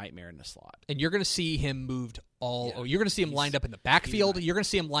he's a nightmare in the slot. And you're going to see him moved you're going to see him lined up in the backfield. You're going to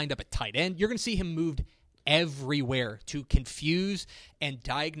see him lined up at tight end. You're going to see him moved everywhere to confuse and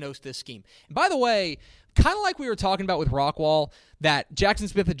diagnose this scheme. And by the way, kind of like we were talking about with Rockwall, that Jackson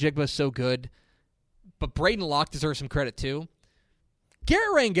Smith-Njigba is so good, but Braden Locke deserves some credit too.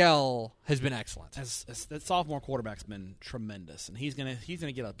 Garrett Rangel has been excellent. That sophomore quarterback's been tremendous, and he's gonna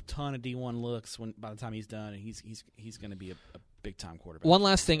get a ton of D1 looks by the time he's done, and he's gonna be a big time quarterback. One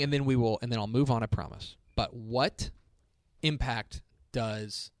last thing, and then I'll move on. I promise. But what impact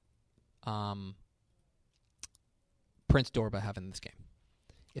does Prince Dorba have in this game?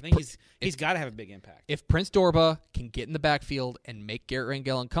 I think he's got to have a big impact. If Prince Dorba can get in the backfield and make Garrett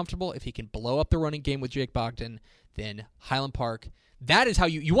Rangel uncomfortable, if he can blow up the running game with Jake Bogdan, then Highland Park, that is how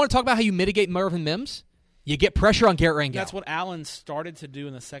you want to talk about how you mitigate Marvin Mims? You get pressure on Garrett Rangel. That's what Allen started to do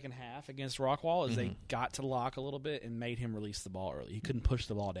in the second half against Rockwall is they got to lock a little bit and made him release the ball early. He couldn't push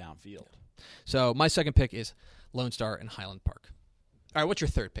the ball downfield. So my second pick is Lone Star and Highland Park. All right, what's your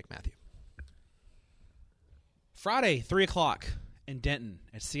third pick, Matthew? Friday, 3 o'clock in Denton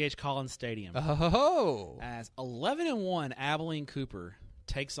at C.H. Collins Stadium. Oh. As 11-1 Abilene Cooper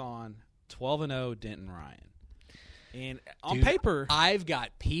takes on 12-0 Denton Ryan. And on paper, I've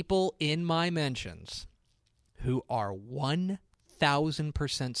got people in my mentions who are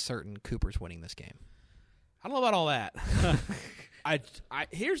 1,000% certain Cooper's winning this game. I don't know about all that.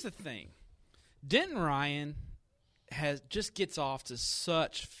 Here's the thing. Denton Ryan just gets off to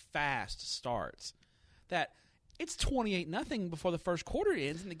such fast starts that it's 28-0 before the first quarter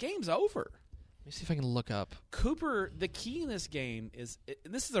ends and the game's over. Let me see if I can look up. Cooper, the key in this game is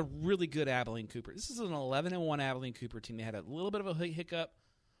this is a really good Abilene Cooper. This is an 11-1 Abilene Cooper team. They had a little bit of a hiccup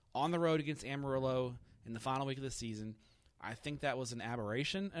on the road against Amarillo in the final week of the season. I think that was an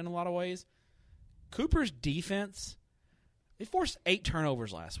aberration in a lot of ways. Cooper's defense, they forced 8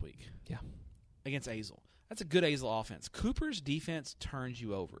 turnovers last week. Yeah. Against Azle. That's a good Azle offense. Cooper's defense turns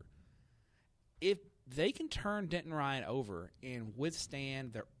you over. If they can turn Denton Ryan over and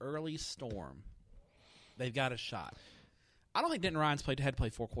withstand their early storm, they've got a shot. I don't think Denton Ryan's had to play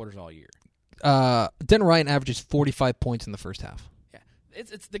 4 quarters all year. Denton Ryan averages 45 points in the first half. Yeah,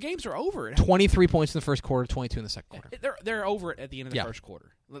 it's the games are over. 23 points in the first quarter, 22 in the second quarter. They're over at the end of the first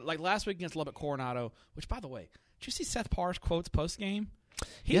quarter. Like last week against Lubbock Coronado, which, by the way, did you see Seth Parr's quotes post game?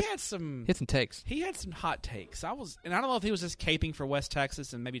 He had some takes. He had some hot takes. I don't know if he was just caping for West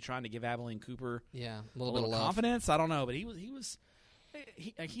Texas and maybe trying to give Abilene Cooper a little bit of confidence. I don't know, but he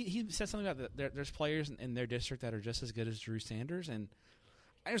said something about there's players in their district that are just as good as Drew Sanders, and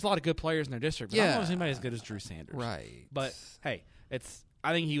there's a lot of good players in their district. But I don't know if anybody as good as Drew Sanders. Right. But hey,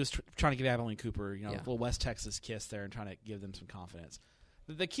 I think he was trying to give Abilene Cooper, a little West Texas kiss there and trying to give them some confidence.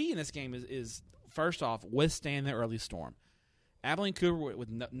 The key in this game is first off, withstand the early storm. Abilene Cooper with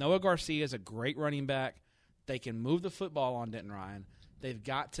Noah Garcia is a great running back. They can move the football on Denton Ryan. They've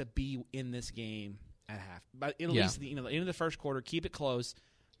got to be in this game at half. But at least the end of the first quarter, keep it close.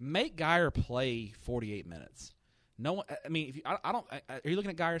 Make Geyer play 48 minutes. No one. I mean, are you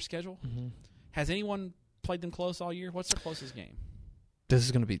looking at Geyer's schedule? Mm-hmm. Has anyone played them close all year? What's their closest game? This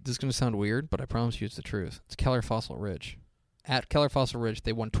is going to sound weird, but I promise you it's the truth. It's Keller Fossil Ridge. At Keller Fossil Ridge,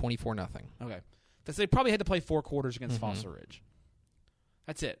 they won 24-0. Okay, they probably had to play 4 quarters against Fossil Ridge.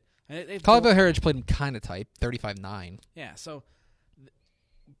 That's it. Colleyville Heritage played them kind of tight, 35-9. Yeah, so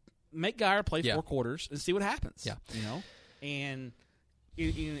make Geyer play 4 quarters and see what happens. Yeah, and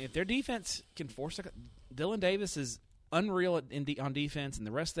if their defense can force Dylan Davis is unreal on defense, and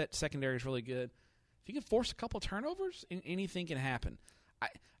the rest of that secondary is really good. If you can force a couple turnovers, anything can happen.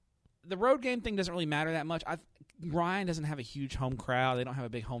 The road game thing doesn't really matter that much. Ryan doesn't have a huge home crowd. They don't have a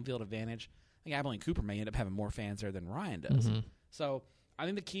big home field advantage. I think Abilene Cooper may end up having more fans there than Ryan does. Mm-hmm. So I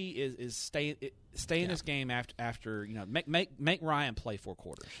think the key is stay in this game after make Ryan play 4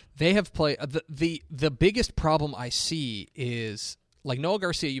 quarters. They have played the biggest problem I see is like Noah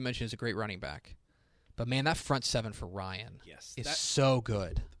Garcia you mentioned is a great running back, but man that front 7 for Ryan is so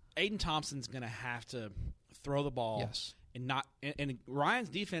good. Aiden Thompson's going to have to throw the ball and Ryan's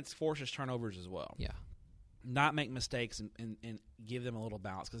defense forces turnovers as well. Yeah, not make mistakes and give them a little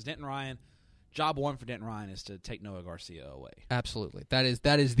bounce because Denton Ryan. Job 1 for Denton Ryan is to take Noah Garcia away. Absolutely. That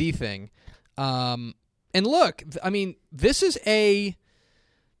is the thing. And look, I mean, this is they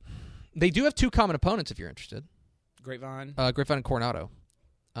do have 2 common opponents if you're interested. Grapevine and Coronado.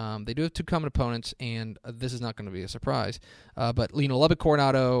 They do have 2 common opponents, and this is not going to be a surprise. But Lubbock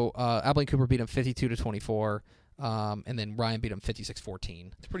Coronado, Abilene Cooper beat them 52-24, and then Ryan beat them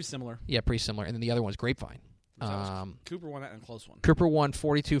 56-14. It's pretty similar. Yeah, pretty similar. And then the other one is Grapevine. Cooper won that in a close one. Cooper won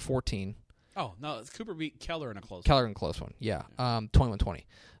 42-14. Oh, no, Cooper beat Keller in a close one. Keller in a close one, yeah. 21-20.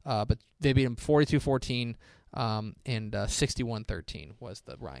 But they beat him 42-14, and 61-13 was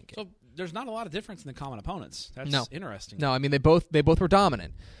the Ryan game. So there's not a lot of difference in the common opponents. That's interesting. No, I mean, they both were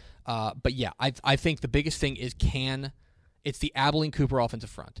dominant. But, yeah, I think the biggest thing is it's the Abilene Cooper offensive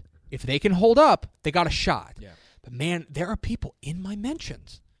front. If they can hold up, they got a shot. Yeah. But, man, there are people in my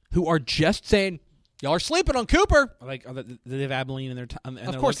mentions who are just saying – y'all are sleeping on Cooper. Like they have Abilene in their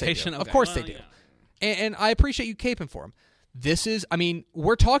of course location. They do. Of course they do. Yeah. And I appreciate you caping for them. This is, I mean,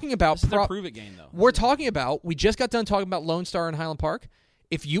 we're talking about this is the prove it game though. We're talking about. We just got done talking about Lone Star and Highland Park.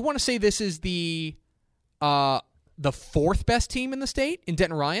 If you want to say this is the the fourth best team in the state in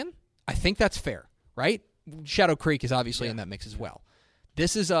Denton Ryan. I think that's fair, right? Shadow Creek is obviously in that mix as well.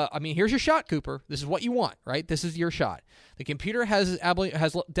 This is here's your shot, Cooper. This is what you want, right? This is your shot. The computer has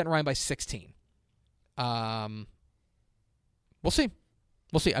Denton Ryan by 16. We'll see.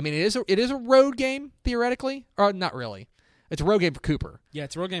 I mean, it is a road game theoretically, or not really. It's a road game for Cooper. Yeah,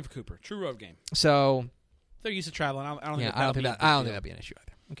 it's a road game for Cooper. True road game. So they're used to traveling. I don't think that'd be an issue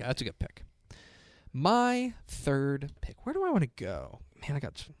either. Okay, that's a good pick. My third pick. Where do I want to go? Man,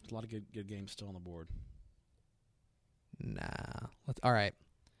 There's a lot of good games still on the board. Nah. All right.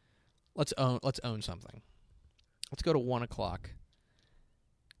 Let's own something. Let's go to 1:00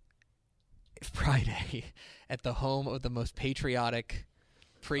 Friday at the home of the most patriotic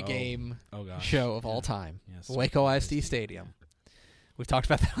pregame show of all time, Waco ISD Stadium. We've talked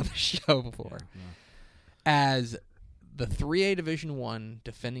about that on the show before. Yeah. As the 3A Division I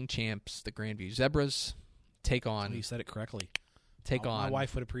defending champs, the Grandview Zebras, take on... You said it correctly. On... My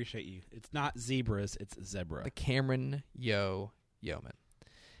wife would appreciate you. It's not zebras, it's zebra. The Cameron Yeomen.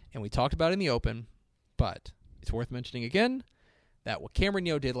 And we talked about it in the open, but it's worth mentioning again that what Cameron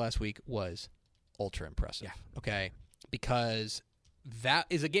Yo did last week was ultra impressive. Yeah. Okay? Because that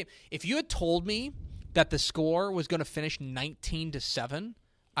is a game. If you had told me that the score was going to finish 19-7,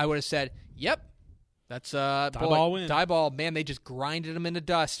 I would have said, yep. That's ball win. Die ball, man, they just grinded him into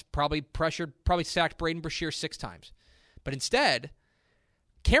dust. Probably sacked Braden Brashear 6 times. But instead,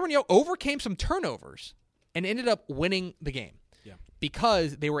 Cameron Yo overcame some turnovers and ended up winning the game. Yeah.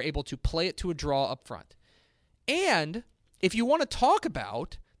 Because they were able to play it to a draw up front. And if you want to talk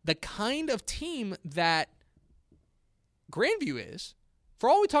about the kind of team that Grandview is, for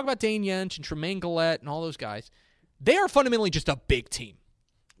all we talk about Dane Yench and Tremaine Gillette and all those guys, they are fundamentally just a big team.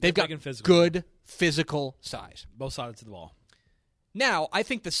 They've got good physical size. Both sides of the ball. Now, I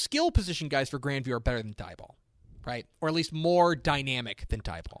think the skill position guys for Grandview are better than Diboll, right? Or at least more dynamic than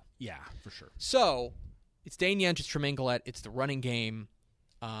Diboll. Yeah, for sure. So, it's Dane Yench, it's Tremaine Gillette, it's the running game.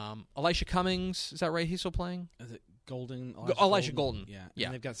 Elisha Cummings, is that right? He's still playing? Is it Golden? Elisha Golden. Yeah.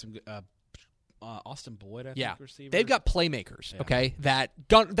 And they've got some Austin Boyd, I think, receiver. They've got playmakers, okay, that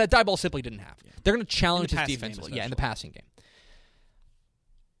Diboll simply didn't have. Yeah. They're going to challenge his defense. In the passing game.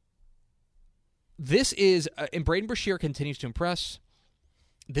 This is, and Braden Brashear continues to impress.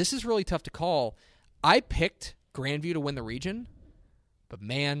 This is really tough to call. I picked Grandview to win the region, but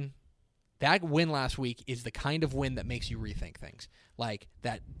man, that win last week is the kind of win that makes you rethink things. Like,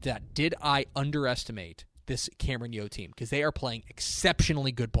 that did I underestimate this Cameron Yo team? Because they are playing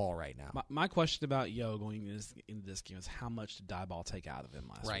exceptionally good ball right now. My question about Yo going into this game is how much did Diboll take out of him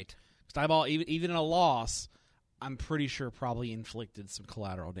last week? Right. Because Diboll, even in a loss, I'm pretty sure probably inflicted some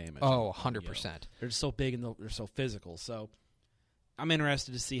collateral damage. Oh, 100%. They're just so big and they're so physical. So I'm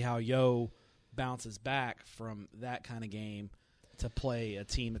interested to see how Yo bounces back from that kind of game to play a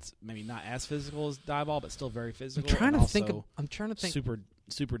team that's maybe not as physical as Diboll, but still very physical. I'm trying to think.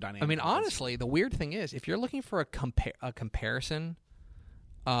 Super dynamic. I mean, honestly, the weird thing is, if you're looking for a comparison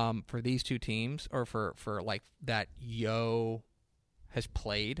for these two teams, or for like that Yo has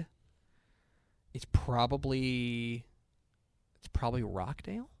played, it's probably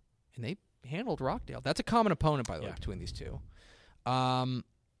Rockdale, and they handled Rockdale. That's a common opponent, by the way, between these two. I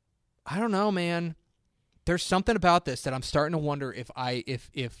don't know, man. There's something about this that I'm starting to wonder if and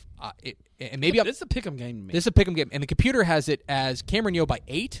maybe it's a pick'em game to me. This is a pick'em game, and the computer has it as Cameron Yo by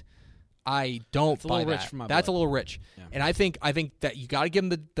 8. I don't buy that. Rich for my That's blood. A little rich, and I think that you got to give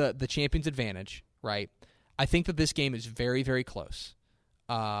them the champion's advantage, right? I think that this game is very, very close.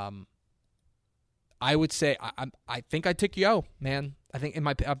 I would say I think I took Yo, man. I think I'm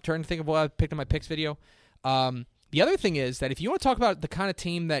trying to think of what I picked in my picks video. The other thing is that if you want to talk about the kind of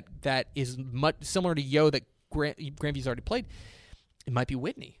team that is much similar to Yo that Grandview's already played, it might be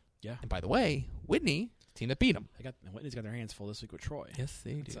Whitney. Yeah. And by the way, Whitney, team that beat them. Whitney's got their hands full this week with Troy. Yes,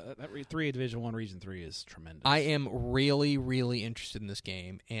 they do. That 3A Division I Region 3 is tremendous. I am really, really interested in this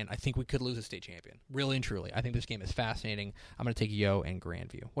game, and I think we could lose a state champion. Really and truly. I think this game is fascinating. I'm going to take Yo and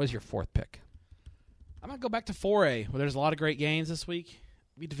Grandview. What is your fourth pick? I'm going to go back to 4A, where there's a lot of great games this week.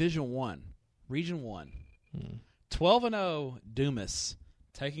 It'll be Division 1, Region 1. 12-0 Dumas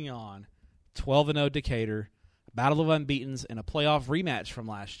taking on 12-0 Decatur. Battle of Unbeatens and a playoff rematch from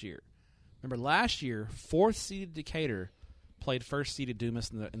last year. Remember, last year, 4th-seeded Decatur played 1st-seeded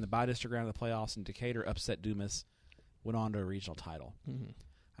Dumas in the bi-district round of the playoffs, and Decatur upset Dumas, went on to a regional title. Mm-hmm.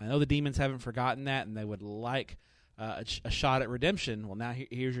 I know the Demons haven't forgotten that, and they would like a shot at redemption. Well, now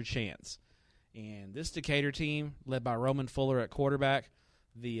here's your chance. And this Decatur team, led by Roman Fuller at quarterback,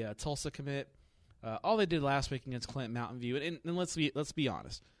 the Tulsa commit, all they did last week against Clinton Mountain View, and let's be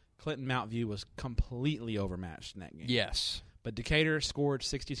honest, Clinton Mount View was completely overmatched in that game. Yes. But Decatur scored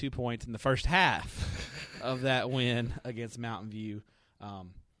 62 points in the first half of that win against Mountain View.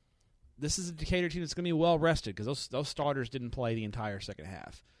 This is a Decatur team that's going to be well rested because those starters didn't play the entire second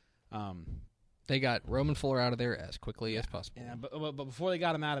half. They got Roman Fuller out of there as quickly as possible. Yeah, but before they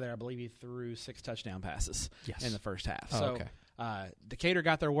got him out of there, I believe he threw 6 touchdown passes in the first half. Oh, so Decatur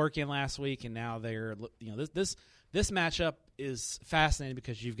got their work in last week, and now they're this matchup is fascinating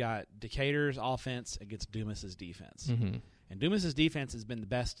because you've got Decatur's offense against Dumas's defense, and Dumas's defense has been the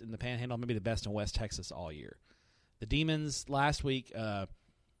best in the Panhandle, maybe the best in West Texas all year. The Demons last week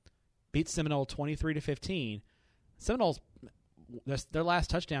beat Seminole 23-15. Seminoles. Their last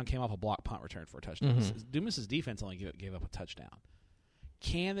touchdown came off a block punt return for a touchdown. Dumas's defense only gave up a touchdown.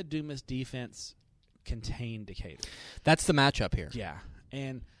 Can the Dumas defense contain Decatur? That's the matchup here. Yeah,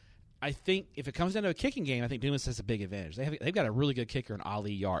 and I think if it comes down to a kicking game, I think Dumas has a big advantage. They've got a really good kicker in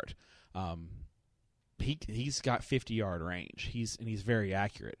Ali Yard. He's got 50-yard range. He's very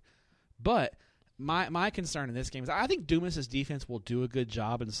accurate. But my concern in this game is I think Dumas's defense will do a good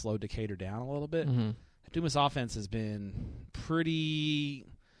job and slow Decatur down a little bit. Dumas' offense has been pretty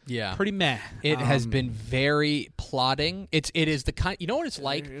meh. It has been very plodding. It is the kind. You know what it's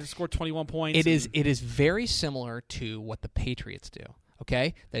like? They scored 21 points. It is very similar to what the Patriots do.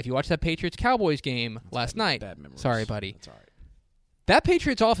 Okay, that if you watch that Patriots Cowboys game last night, sorry, buddy. That's all right. That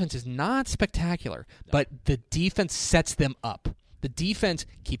Patriots offense is not spectacular, but the defense sets them up. The defense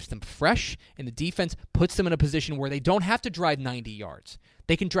keeps them fresh, and the defense puts them in a position where they don't have to drive 90 yards.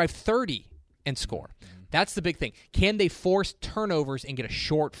 They can drive 30 and score. That's the big thing. Can they force turnovers and get a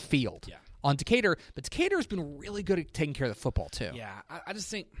short field on Decatur? But Decatur has been really good at taking care of the football too. Yeah, I just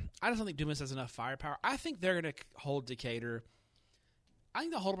don't think Dumas has enough firepower. I think they're going to hold Decatur. I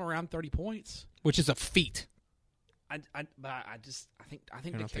think they'll hold them around 30 points, which is a feat. I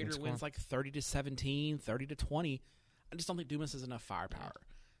think Decatur wins like 30-17, 30-20. I just don't think Dumas has enough firepower.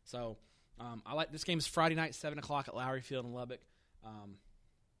 So I like this game is Friday night, 7:00 at Lowry Field in Lubbock.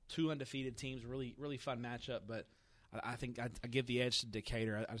 Two undefeated teams, really, really fun matchup. But I think I give the edge to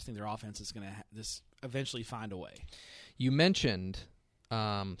Decatur. I just think their offense is going to just eventually find a way. You mentioned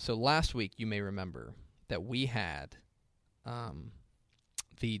so last week. You may remember that we had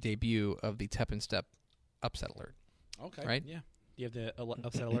the debut of the Tepper and Stepp upset alert. Okay, right? Yeah, you have the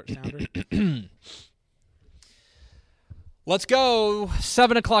upset alert sounder. Let's go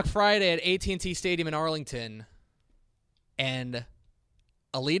 7:00 Friday at AT&T Stadium in Arlington, and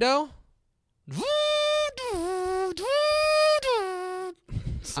Aledo.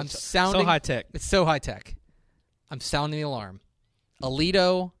 I'm sounding so high tech. It's so high tech. I'm sounding the alarm.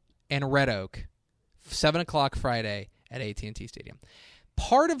 Aledo and Red Oak, 7:00 Friday at AT&T Stadium.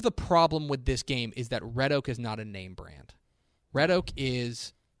 Part of the problem with this game is that Red Oak is not a name brand. Red Oak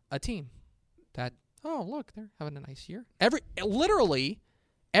is a team that, oh, look, they're having a nice year. Literally,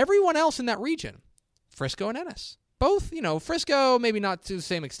 everyone else in that region, Frisco and Ennis. Both, Frisco, maybe not to the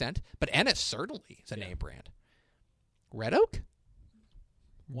same extent, but Ennis certainly is a name brand. Red Oak?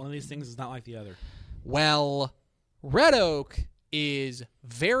 One of these things is not like the other. Well, Red Oak is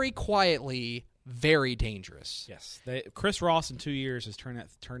very quietly very dangerous. Yes. Chris Ross in 2 years has turned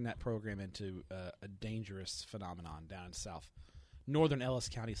that program into a dangerous phenomenon down in northern Ellis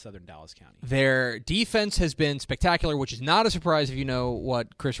County, southern Dallas County. Their defense has been spectacular, which is not a surprise if you know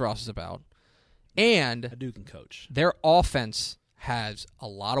what Chris Ross is about. And a Duke and coach. Their offense has a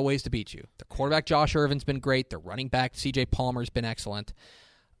lot of ways to beat you. Their quarterback, Josh Irvin's been great. Their running back, C.J. Palmer's been excellent.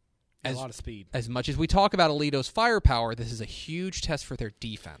 A lot of speed. As much as we talk about Aledo's firepower, this is a huge test for their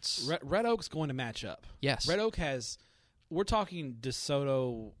defense. Red Oak's going to match up. Yes. Red Oak we're talking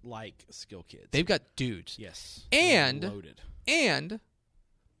DeSoto-like skill kids. They've got dudes. Yes. And loaded. And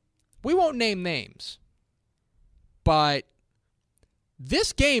we won't name names, but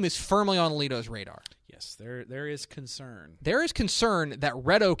this game is firmly on Aledo's radar. Yes, there is concern. There is concern that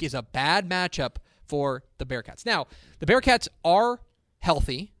Red Oak is a bad matchup for the Bearcats. Now, the Bearcats are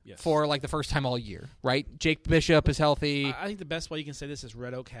healthy for like the first time all year, right? Jake Bishop is healthy. I think the best way you can say this is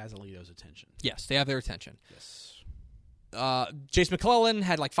Red Oak has Aledo's attention. Yes, they have their attention. Yes. Jace McClellan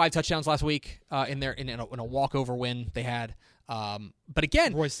had like 5 touchdowns last week in a walkover win they had. But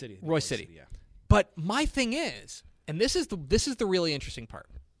again, Royce City. Yeah. But my thing is, and this is the really interesting part.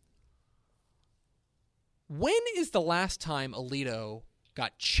 When is the last time Aledo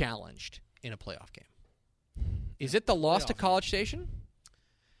got challenged in a playoff game? Is it the loss to College Station?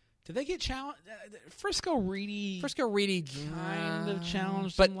 Did they get challenged? Frisco Reedy kind of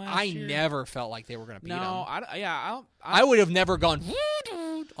challenged but them last year. Never felt like they were going to beat them. No, I would have never gone.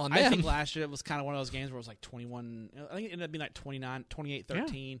 on I them. think last year it was kind of one of those games where it was like 21. I think it ended up being like 28-13.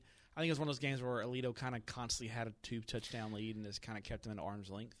 Yeah. I think it was one of those games where Alito kind of constantly had a 2-touchdown lead and just kind of kept them at arm's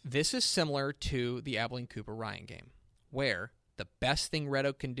length. This is similar to the Abilene Cooper Ryan game, where the best thing Red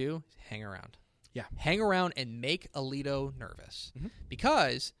Oak can do is hang around. Yeah. Hang around and make Alito nervous.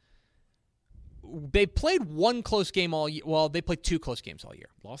 Because they played one close game all year. Well, they played two close games all year.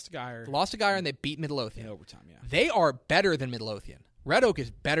 Lost to Geyer. And they beat Midlothian. In overtime, yeah. They are better than Midlothian. Red Oak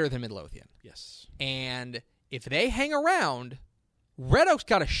is better than Midlothian. Yes. And if they hang around, Red Oak's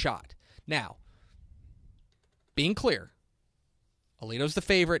got a shot. Now, being clear, Alito's the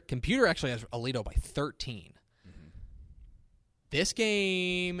favorite. Computer actually has Alito by 13. This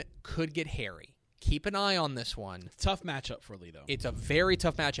game could get hairy. Keep an eye on this one. Tough matchup for Alito. It's a very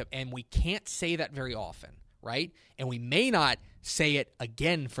tough matchup, and we can't say that very often, right? And we may not say it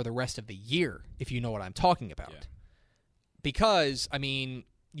again for the rest of the year, if you know what I'm talking about. Yeah. Because, I mean,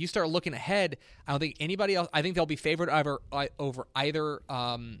 you start looking ahead, I don't think anybody else, I think they'll be favored over either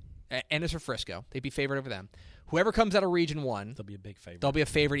Ennis or Frisco. They'd be favored over them. Whoever comes out of Region 1, They'll be a big favorite. they'll be a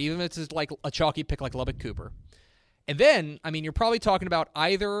favorite, even if it's like a chalky pick like Lubbock Cooper. And then, I mean, you're probably talking about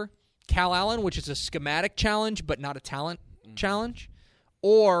either Cal Allen, which is a schematic challenge but not a talent challenge,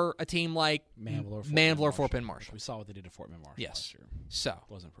 or a team like Manville or Fort Bend Marshall. We saw what they did at Fort Bend Marshall last year. So,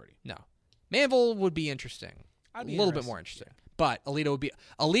 Wasn't pretty. no. Manville would be interesting. I'd be a little bit more interesting. But Alito would be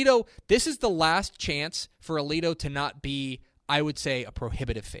 – Alito, this is the last chance for Alito to not be, I would say, a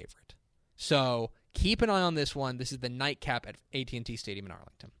prohibitive favorite. So keep an eye on this one. This is the nightcap at AT&T Stadium in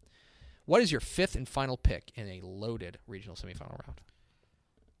Arlington. What is your fifth and final pick in a loaded regional semifinal round?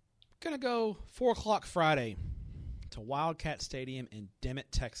 Going to go 4 o'clock Friday to Wildcat Stadium in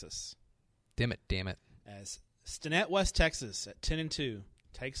Dimmitt, Texas. Damn it. As Stinnett, West Texas at 10-2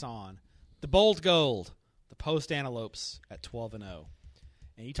 takes on the Bold Gold, the Post Antelopes at 12-0.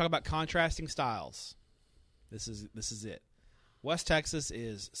 And you talk about contrasting styles. This is it. West Texas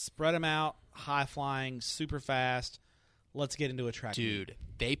is spread them out, high flying, super fast. Let's get into a track meet. Dude,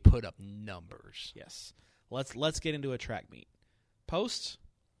 they put up numbers. Yes. Let's get into a track meet. Post,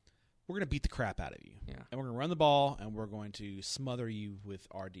 we're going to beat the crap out of you. Yeah. And we're going to run the ball, and we're going to smother you with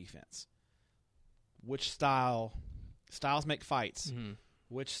our defense. Which styles make fights. Mm-hmm.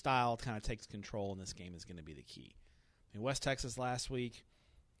 Which style kind of takes control in this game is going to be the key. In West Texas last week,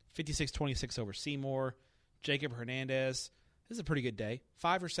 56-26 over Seymour. Jacob Hernandez, this is a pretty good day.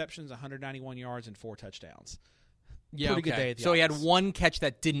 5 receptions, 191 yards, and 4 touchdowns. Yeah, pretty good day at the So he had office. one catch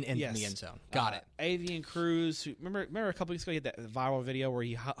that didn't end in the end zone. Got it. Avian Cruz, who, remember a couple weeks ago he had that viral video where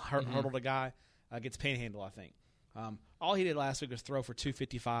he hurdled a guy against Panhandle, I think. All he did last week was throw for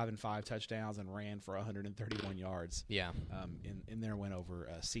 255 and 5 touchdowns and ran for 131 yards. Yeah. In their win over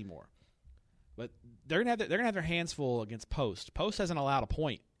Seymour. But they're gonna have their hands full against Post. Post hasn't allowed a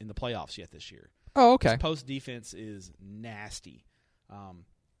point in the playoffs yet this year. Oh, okay. Post defense is nasty.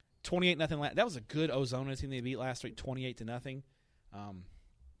 28-0. That was a good Ozona team they beat last week, 28-0.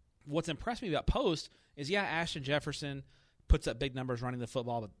 What's impressed me about Post is, Ashton Jefferson puts up big numbers running the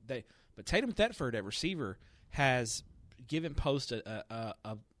football, but Tatum Thetford at receiver has given Post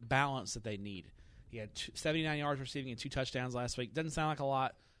a balance that they need. He had 79 yards receiving and 2 touchdowns last week. Doesn't sound like a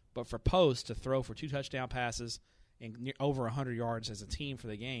lot, but for Post to throw for 2 touchdown passes and over 100 yards as a team for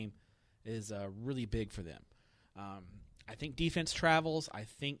the game is really big for them. I think defense travels.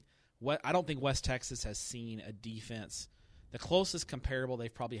 I don't think West Texas has seen a defense. The closest comparable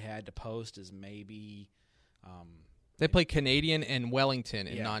they've probably had to Post is maybe they played Canadian and Wellington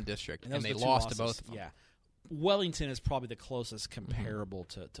in non-district, and they lost to both of them. Yeah, Wellington is probably the closest comparable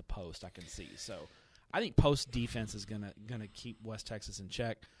to Post I can see. So I think Post defense is gonna keep West Texas in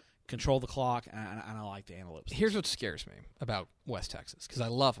check, control the clock, and I like the Antelopes. Here's what scares me about West Texas, because I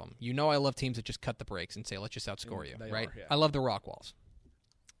love them. You know I love teams that just cut the brakes and say, let's just outscore you, right? I love the Rockwalls.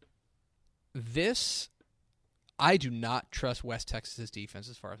 I do not trust West Texas's defense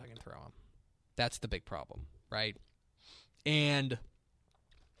as far as I can throw them. That's the big problem, right? And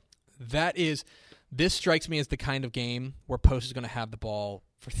this strikes me as the kind of game where Post is going to have the ball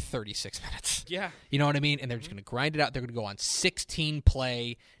for 36 minutes. Yeah. You know what I mean? And they're just going to grind it out. They're going to go on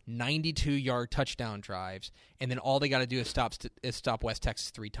 16-play, 92-yard touchdown drives, and then all they got to do is stop West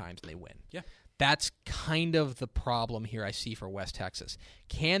Texas 3 times, and they win. Yeah. That's kind of the problem here I see for West Texas.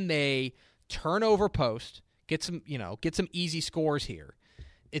 Can they turn over Post, get some easy scores here?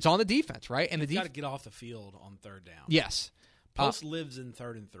 It's on the defense, right? And You've got to get off the field on 3rd down. Yes. Post lives in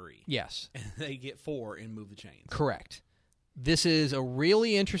 3rd and 3. Yes. And they get 4 and move the chains. Correct. This is a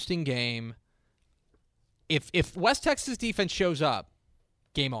really interesting game. If West Texas defense shows up,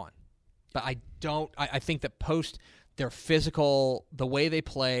 game on. But I think that Post, They're physical. The way they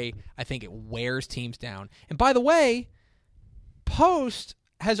play, I think it wears teams down. And by the way, Post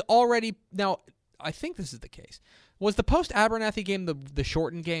has already now. I think this is the case. Was the Post Abernathy game the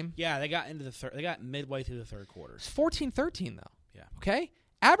shortened game? Yeah, they got into the third. They got midway through the third quarter. It's 14-13 though. Yeah. Okay.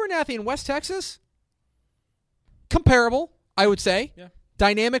 Abernathy and West Texas, comparable, I would say. Yeah.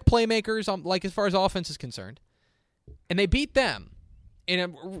 Dynamic playmakers, like as far as offense is concerned, and they beat them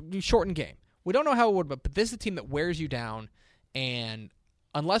in a shortened game. We don't know how it would, but this is a team that wears you down, and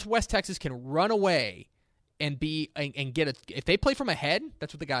unless West Texas can run away and get a, if they play from ahead,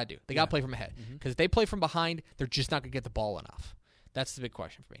 that's what they got to do. They got to play from ahead because if they play from behind, they're just not going to get the ball enough. That's the big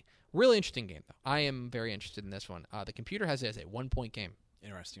question for me. Really interesting game though. I am very interested in this one. The computer has it as a 1-point game.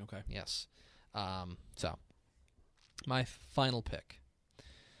 Interesting. Okay. Yes. So my final pick.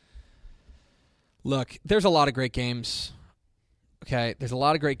 Look, there's a lot of great games. Okay, there's a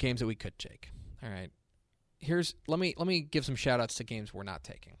lot of great games that we could take. All right. Let me give some shout outs to games we're not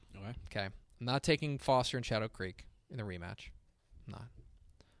taking. Okay. I'm not taking Foster and Shadow Creek in the rematch. I'm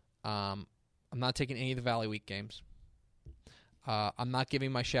not. I'm not taking any of the Valley Week games. I'm not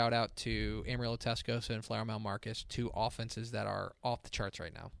giving my shout out to Amarillo Tascosa and Flower Mound Marcus, two offenses that are off the charts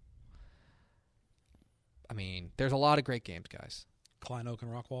right now. I mean, there's a lot of great games, guys. Klein Oak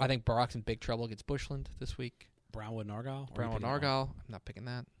and Rockwall. I think Barock's in big trouble against Bushland this week. Brownwood and Argyle. Brownwood and Argyle. I'm not picking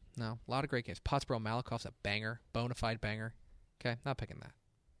that. No, a lot of great games. Pottsboro Malakoff's a banger, bona fide banger. Okay, not picking that.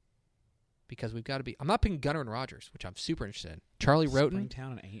 Because we've got to be. I'm not picking Gunner and Rogers, which I'm super interested in. Charlie Roten.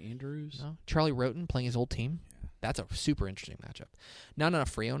 Springtown and Andrews. No, Charlie Roten playing his old team. Yeah. That's a super interesting matchup. Not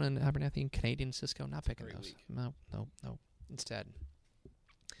enough Freona and Abernathy and Canadian Cisco. Not picking those. Week. No. Instead,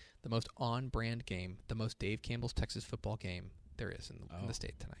 the most on-brand game, the most Dave Campbell's Texas football game there is in the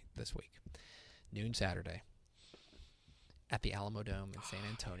state this week. Noon Saturday at the Alamo Dome in San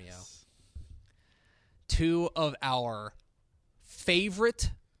Antonio. Yes. Two of our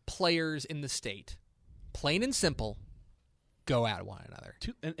favorite players in the state, plain and simple, go at one another.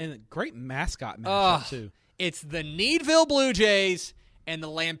 And a great mascot matchup, too. It's the Needville Blue Jays and the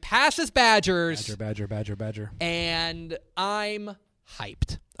Lampasas Badgers. Badger. And I'm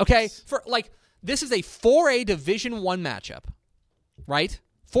hyped. Okay? This is a 4A Division I matchup, right?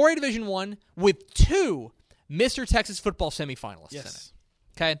 4A Division I with two Mr. Texas football semifinalists in it.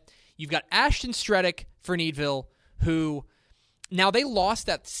 Okay? You've got Ashton Stredick for Needville, who now they lost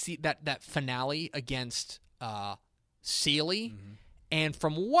that finale against Sealy, and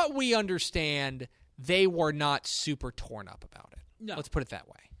from what we understand, they were not super torn up about it. No. Let's put it that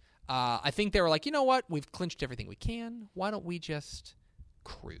way. I think they were like, you know what? We've clinched everything we can. Why don't we just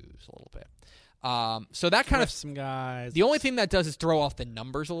cruise a little bit? So that kind of some guys. The only thing that does is throw off the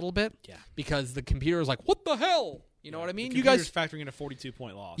numbers a little bit. Yeah. Because the computer is like, what the hell? You know what I mean? You guys factoring in a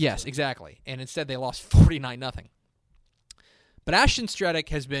 42-point loss. Yes, exactly. And instead they lost 49-0. But Ashton Stredick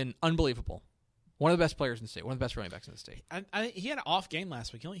has been unbelievable. One of the best players in the state. One of the best running backs in the state. He had an off game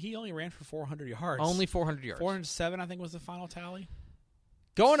last week. He only ran for 400 yards. Only 400 yards. 407, I think, was the final tally.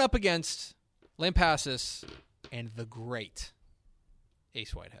 Going up against Lampasas and the great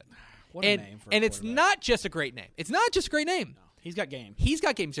Ace Whitehead. What a name for a And it's not just a great name. It's not just a great name. No, he's got game. He's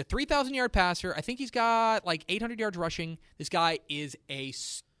got game. He's a 3,000-yard passer. I think he's got like 800 yards rushing. This guy is a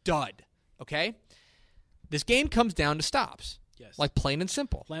stud, okay? This game comes down to stops. Yes. Like plain and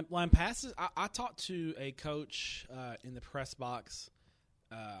simple. Lampasas, I talked to a coach in the press box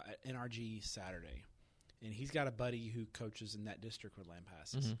at NRG Saturday, and he's got a buddy who coaches in that district with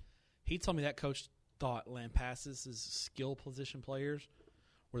Lampasas. Mm-hmm. He told me that coach thought Lampasas' skill position players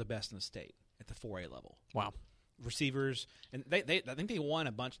were the best in the state at the 4A level. Wow. Receivers, and I think they won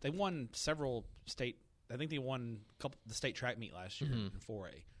a bunch. They won several state. I think they won the state track meet last year in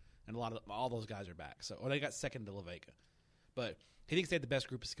 4A, and all those guys are back. So, they got second to Lavaca. But he thinks they had the best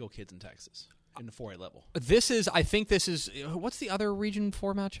group of skill kids in Texas in the 4A level. I think this is what's the other Region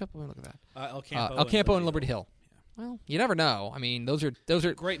 4 matchup? Let me look at that. El Campo and Liberty Hill. Yeah. Well, you never know. I mean, those are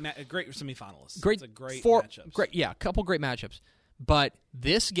great semifinalists. Great, it's a great matchups. A couple great matchups. But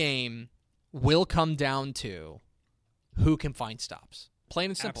this game will come down to who can find stops. Plain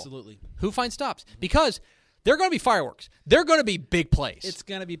and simple. Absolutely. Who finds stops? Because they're going to be fireworks. They're going to be big plays. It's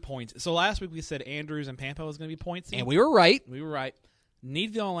going to be points. So last week we said Andrews and Pampa was going to be pointsy. And we were right.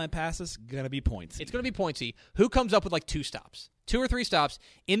 Needville and Lampasas going to be pointsy. It's going to be pointsy. Who comes up with like 2 or 3 stops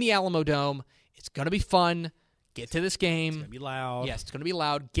in the Alamo Dome? It's going to be fun. Get to this game. It's going to be loud. Yes, it's going to be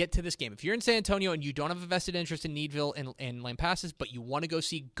loud. Get to this game. If you're in San Antonio and you don't have a vested interest in Needville and Lampasas, but you want to go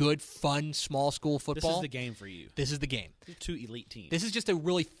see good, fun, small school football. This is the game for you. This is the game. 2 elite teams. This is just a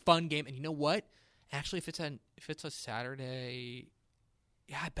really fun game. And you know what? Actually, if it's a Saturday,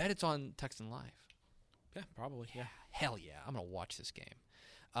 yeah, I bet it's on Texan Live. Yeah, probably. Yeah. Hell yeah, I'm gonna watch this game.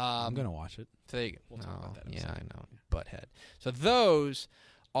 I'm gonna watch it. So there you go. We'll talk about that. Yeah, I know. Butthead. So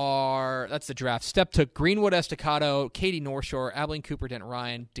that's the draft. Stepp took Greenwood, Estacado, Katie North Shore, Abilene Cooper, Dent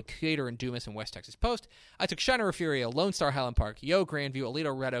Ryan, Decatur, and Dumas in West Texas Post. I took Shiner Refurio, Lone Star Highland Park, Yo Grandview,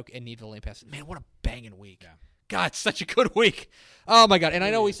 Alito Red Oak, and Needville Lane Pass. Man, what a banging week. Yeah. God, it's such a good week. Oh my God. And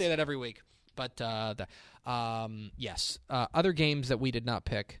I know we say that every week. But yes. Other games that we did not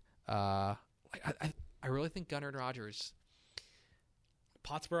pick. I really think Gunnar and Rogers.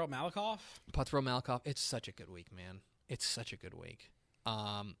 Pottsboro Malakoff. It's such a good week, man. It's such a good week.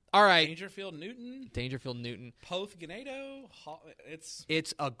 All right. Dangerfield Newton. Poth Ganado.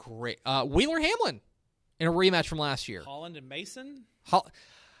 It's a great Wheeler Hamlin in a rematch from last year. Holland and Mason.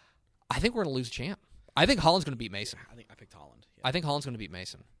 I think we're gonna lose champ. I think Holland's gonna beat Mason. I picked Holland. Yeah. I think Holland's gonna beat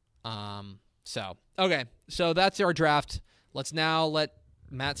Mason. So that's our draft. Let's now let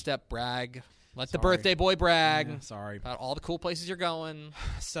Matt Stepp brag. Let the birthday boy brag. Yeah, sorry about all the cool places you're going.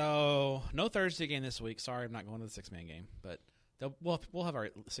 So no Thursday game this week. Sorry, I'm not going to the 6-man game, but we'll have our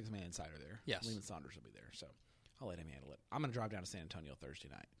 6-man insider there. Yes, Lehman Saunders will be there, so I'll let him handle it. I'm going to drive down to San Antonio Thursday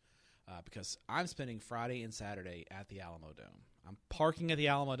night because I'm spending Friday and Saturday at the Alamo Dome. I'm parking at the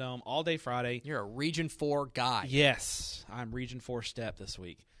Alamo Dome all day Friday. You're a Region 4 guy. Yes, I'm Region 4 Stepp this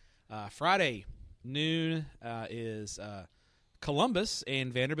week. Friday noon is Columbus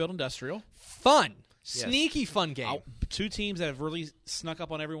and Vanderbilt Industrial. Fun. Yes. Sneaky fun game. Two teams that have really snuck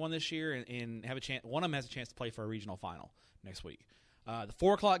up on everyone this year and have a chance. One of them has a chance to play for a regional final next week. The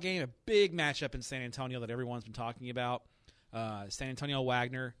 4:00 game, a big matchup in San Antonio that everyone's been talking about. San Antonio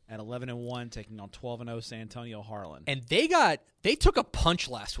Wagner at 11-1 taking on 12-0 San Antonio Harlan. And they took a punch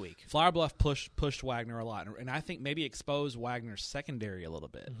last week. Flower Bluff pushed Wagner a lot, and I think maybe exposed Wagner's secondary a little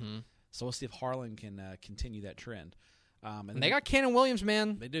bit. Mm-hmm. So we'll see if Harlan can continue that trend. And they got Cannon Williams,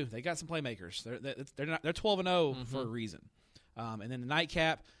 man. They do. They got some playmakers. They're 12-0 for a reason. And then the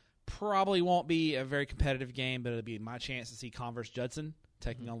nightcap probably won't be a very competitive game, but it'll be my chance to see Converse Judson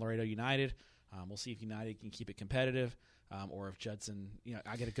taking on Laredo United. We'll see if United can keep it competitive, or if Judson.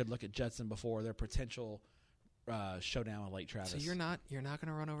 I get a good look at Judson before their potential showdown with Lake Travis. So you're not going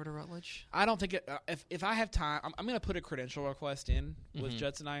to run over to Rutledge? I don't think it. If I have time, I'm going to put a credential request in with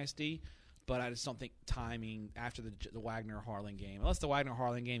Judson ISD. But I just don't think timing after the Wagner-Harlan game, unless the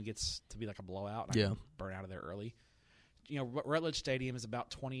Wagner-Harlan game gets to be like a blowout, I can burn out of there early. Rutledge Stadium is about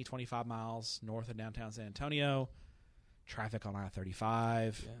 20-25 miles north of downtown San Antonio. Traffic on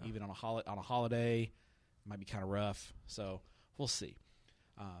I-35, even on a holiday, might be kind of rough. So we'll see.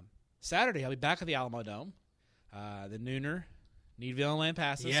 Saturday, I'll be back at the Alamo Dome. The Nooner, Needville and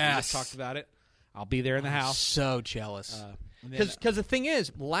Lampasas. Yes. We just talked about it. I'll be there in the house. So jealous. Because the thing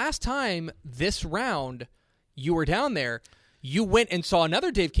is, last time this round you were down there, you went and saw another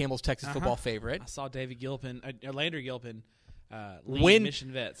Dave Campbell's Texas football favorite. I saw David Gilpin, Landry Gilpin, lead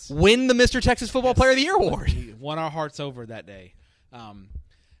Mission Vets. Win the Mr. Texas Football Player of the Year award. He won our hearts over that day. And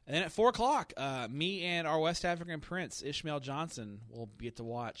then at 4 o'clock, me and our West African Prince, Ishmael Johnson, will get to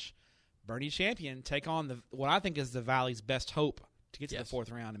watch Bernie Champion take on what I think is the Valley's best hope to get to the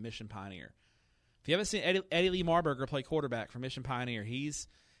 4th round in Mission Pioneer. If you haven't seen Eddie Lee Marburger play quarterback for Mission Pioneer, he's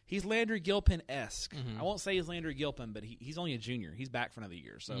Landry Gilpin-esque. I won't say he's Landry Gilpin, but he's only a junior. He's back for another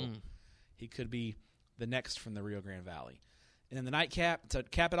year, so he could be the next from the Rio Grande Valley. And then the nightcap, to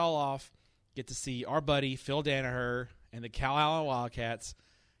cap it all off, get to see our buddy Phil Danaher and the Cal Allen Wildcats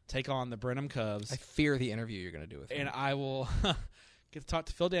take on the Brenham Cubs. I fear the interview you're going to do with him. And I will get to talk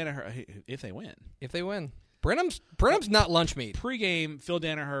to Phil Danaher if they win. If they win. Brenham's not lunch meat. Pre-game, Phil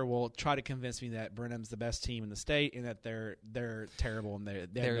Danaher will try to convince me that Brenham's the best team in the state and that they're terrible and they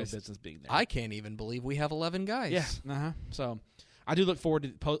have no business being there. I can't even believe we have 11 guys. Yeah. So I do look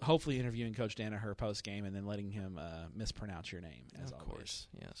forward to hopefully interviewing Coach Danaher post-game and then letting him mispronounce your name, as always. Of course,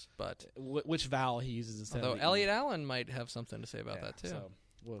 yes. But which vowel he uses instead although of Elliot Allen might have something to say about that, too.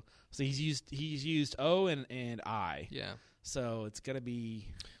 So he's used O and I. Yeah. So it's going to be...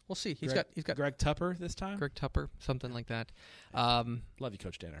 We'll see. He's got Greg Tepper this time. Greg Tepper, something like that. Love you,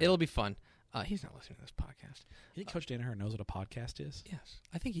 Coach Danaher. It'll be fun. He's not listening to this podcast. You think Coach Danaher knows what a podcast is? Yes,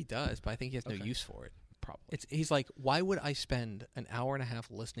 I think he does, but I think he has no use for it. Probably. He's like, why would I spend an hour and a half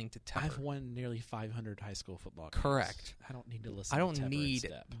listening to Tepper? I've won nearly 500 high school football games. Correct. I don't need to listen. I don't to Tepper need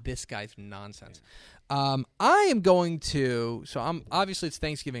and Stepp. this guy's nonsense. Yeah. I am going to. So I'm obviously it's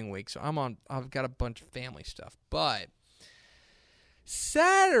Thanksgiving week, so I've got a bunch of family stuff, but.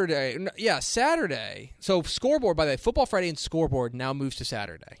 Saturday. So Scoreboard, by the way, Football Friday and Scoreboard now moves to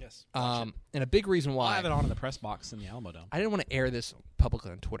Saturday. Yes. And a big reason why. I have it on in the press box in the Alamo Dome. I didn't want to air this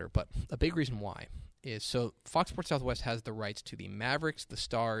publicly on Twitter, but a big reason why is so Fox Sports Southwest has the rights to the Mavericks, the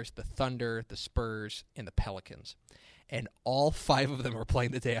Stars, the Thunder, the Spurs, and the Pelicans. And all 5 of them are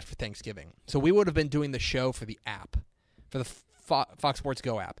playing the day after Thanksgiving. So we would have been doing the show for the app, for the Fox Sports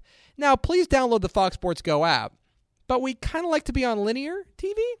Go app. Now, please download the Fox Sports Go app, but we kind of like to be on linear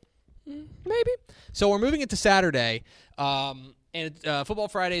TV, maybe. So we're moving it to Saturday. And Football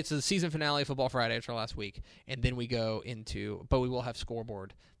Friday, it's the season finale of Football Friday. It's our last week. And then we go into, but we will have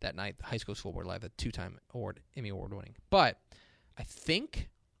Scoreboard that night, High School Scoreboard Live, the 2-time Emmy Award winning. But I think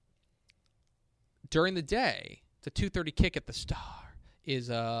during the day, the 2:30 kick at the Star is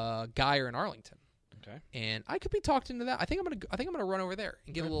Geyer in Arlington. Okay. And I could be talked into that. I think I'm gonna run over there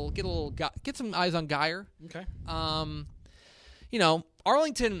and get some eyes on Geyer. Okay.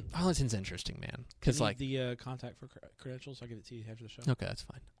 Arlington's interesting, man. Because the contact for credentials, I'll give it to you after the show. Okay, that's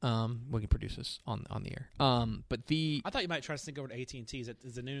fine. We can produce this on the air. But I thought you might try to sneak over to AT&T.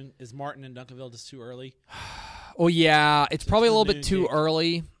 Is Martin and Duncanville just too early? Oh yeah, it's probably a little bit too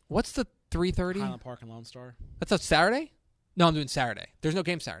early. What's the 3:30? Highland Park and Lone Star. That's a Saturday? No, I'm doing Saturday. There's no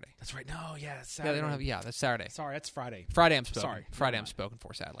game Saturday. That's right. No, it's Saturday. Yeah, they don't have. Yeah, that's Saturday. Sorry, that's Friday. Friday, I'm spoken. Sorry, Friday, I'm spoken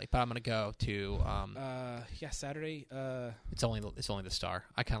for, sadly. But I'm gonna go to. Saturday. It's only the Star.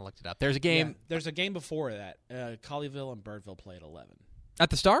 I kind of looked it up. There's a game. Yeah, there's a game before that. Colleyville and Birdville play at 11. At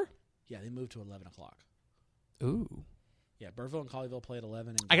the Star? Yeah, they moved to 11 o'clock. Ooh. Yeah, Birdville and Colleyville play at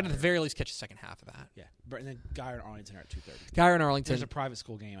 11. And I can at the very least catch the second half of that. Yeah, and then Geyer and Arlington are at 2:30. Geyer and Arlington. There's a private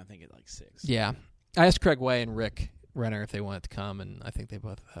school game, I think, at like 6. Yeah. I asked Craig Way and Rick Renner if they wanted to come, and I think they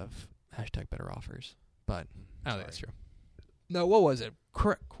both have #better offers. But I don't think that's true. No, what was it?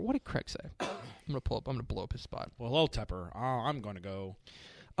 What did Craig say? I'm gonna blow up his spot. Well, hello, Tepper. I'm going to go.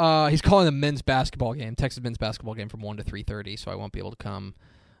 He's calling the men's basketball game, Texas men's basketball game, from 1 to 3:30, so I won't be able to come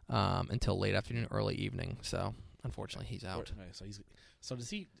until late afternoon, early evening. So unfortunately, he's out. Okay,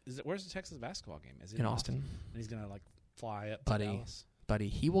 where's the Texas basketball game? Is it in Austin? And he's gonna fly up to Dallas. Buddy,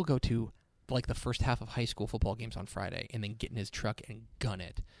 he will go to the first half of high school football games on Friday, and then get in his truck and gun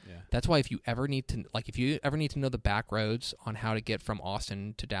it. Yeah. That's why if you ever need to know the back roads on how to get from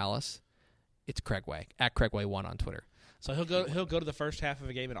Austin to Dallas, it's Craig Way at CraigWay1 on Twitter. So he'll go to the first half of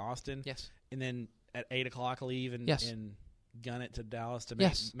a game in Austin. Yes. And then at 8 o'clock leave and gun it to Dallas to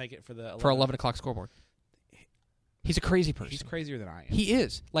make it for the 11 o'clock scoreboard. He's a crazy person. He's crazier than I am. He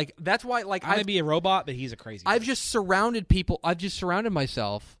is. That's why I may be a robot, but he's a crazy person. I've just surrounded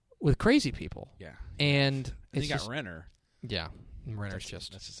myself with crazy people. Yeah. And you got Renner. Yeah. Renner's that's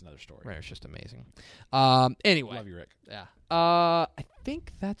just another story. Renner's just amazing. Anyway. Love you, Rick. Yeah. I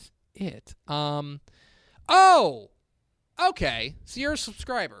think that's it. Oh! Okay. So you're a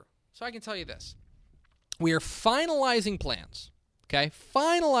subscriber. So I can tell you this. We are finalizing plans. Okay?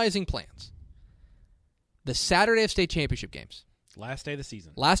 Finalizing plans. The Saturday of state championship games. Last day of the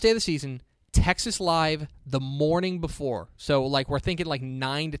season. Texas Live the morning before. So, we're thinking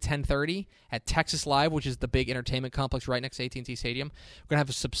 9 to 10:30 at Texas Live, which is the big entertainment complex right next to AT&T Stadium. We're going to have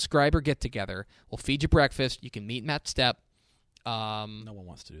a subscriber get-together. We'll feed you breakfast. You can meet Matt Stepp. No one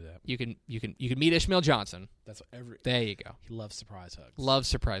wants to do that. You can meet Ishmael Johnson. That's there you go. He loves surprise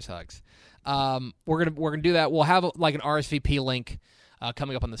hugs. We're gonna do that. We'll have an RSVP link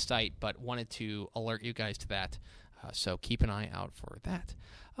coming up on the site, but wanted to alert you guys to that. So keep an eye out for that.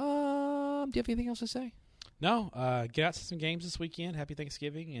 Do you have anything else to say? No. Get out to some games this weekend. Happy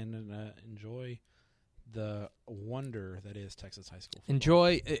Thanksgiving, and enjoy the wonder that is Texas high school football.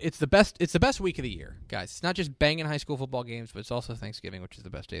 Enjoy. It's the best week of the year, guys. It's not just banging high school football games, but it's also Thanksgiving, which is the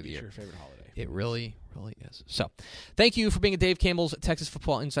best day of the year. It's your favorite holiday. It really, really is. So, thank you for being a Dave Campbell's Texas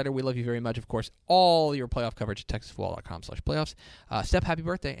Football Insider. We love you very much. Of course, all your playoff coverage at texasfootball.com/playoffs. Stepp, happy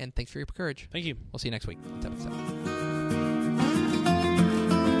birthday, and thanks for your courage. Thank you. We'll see you next week. 7-7.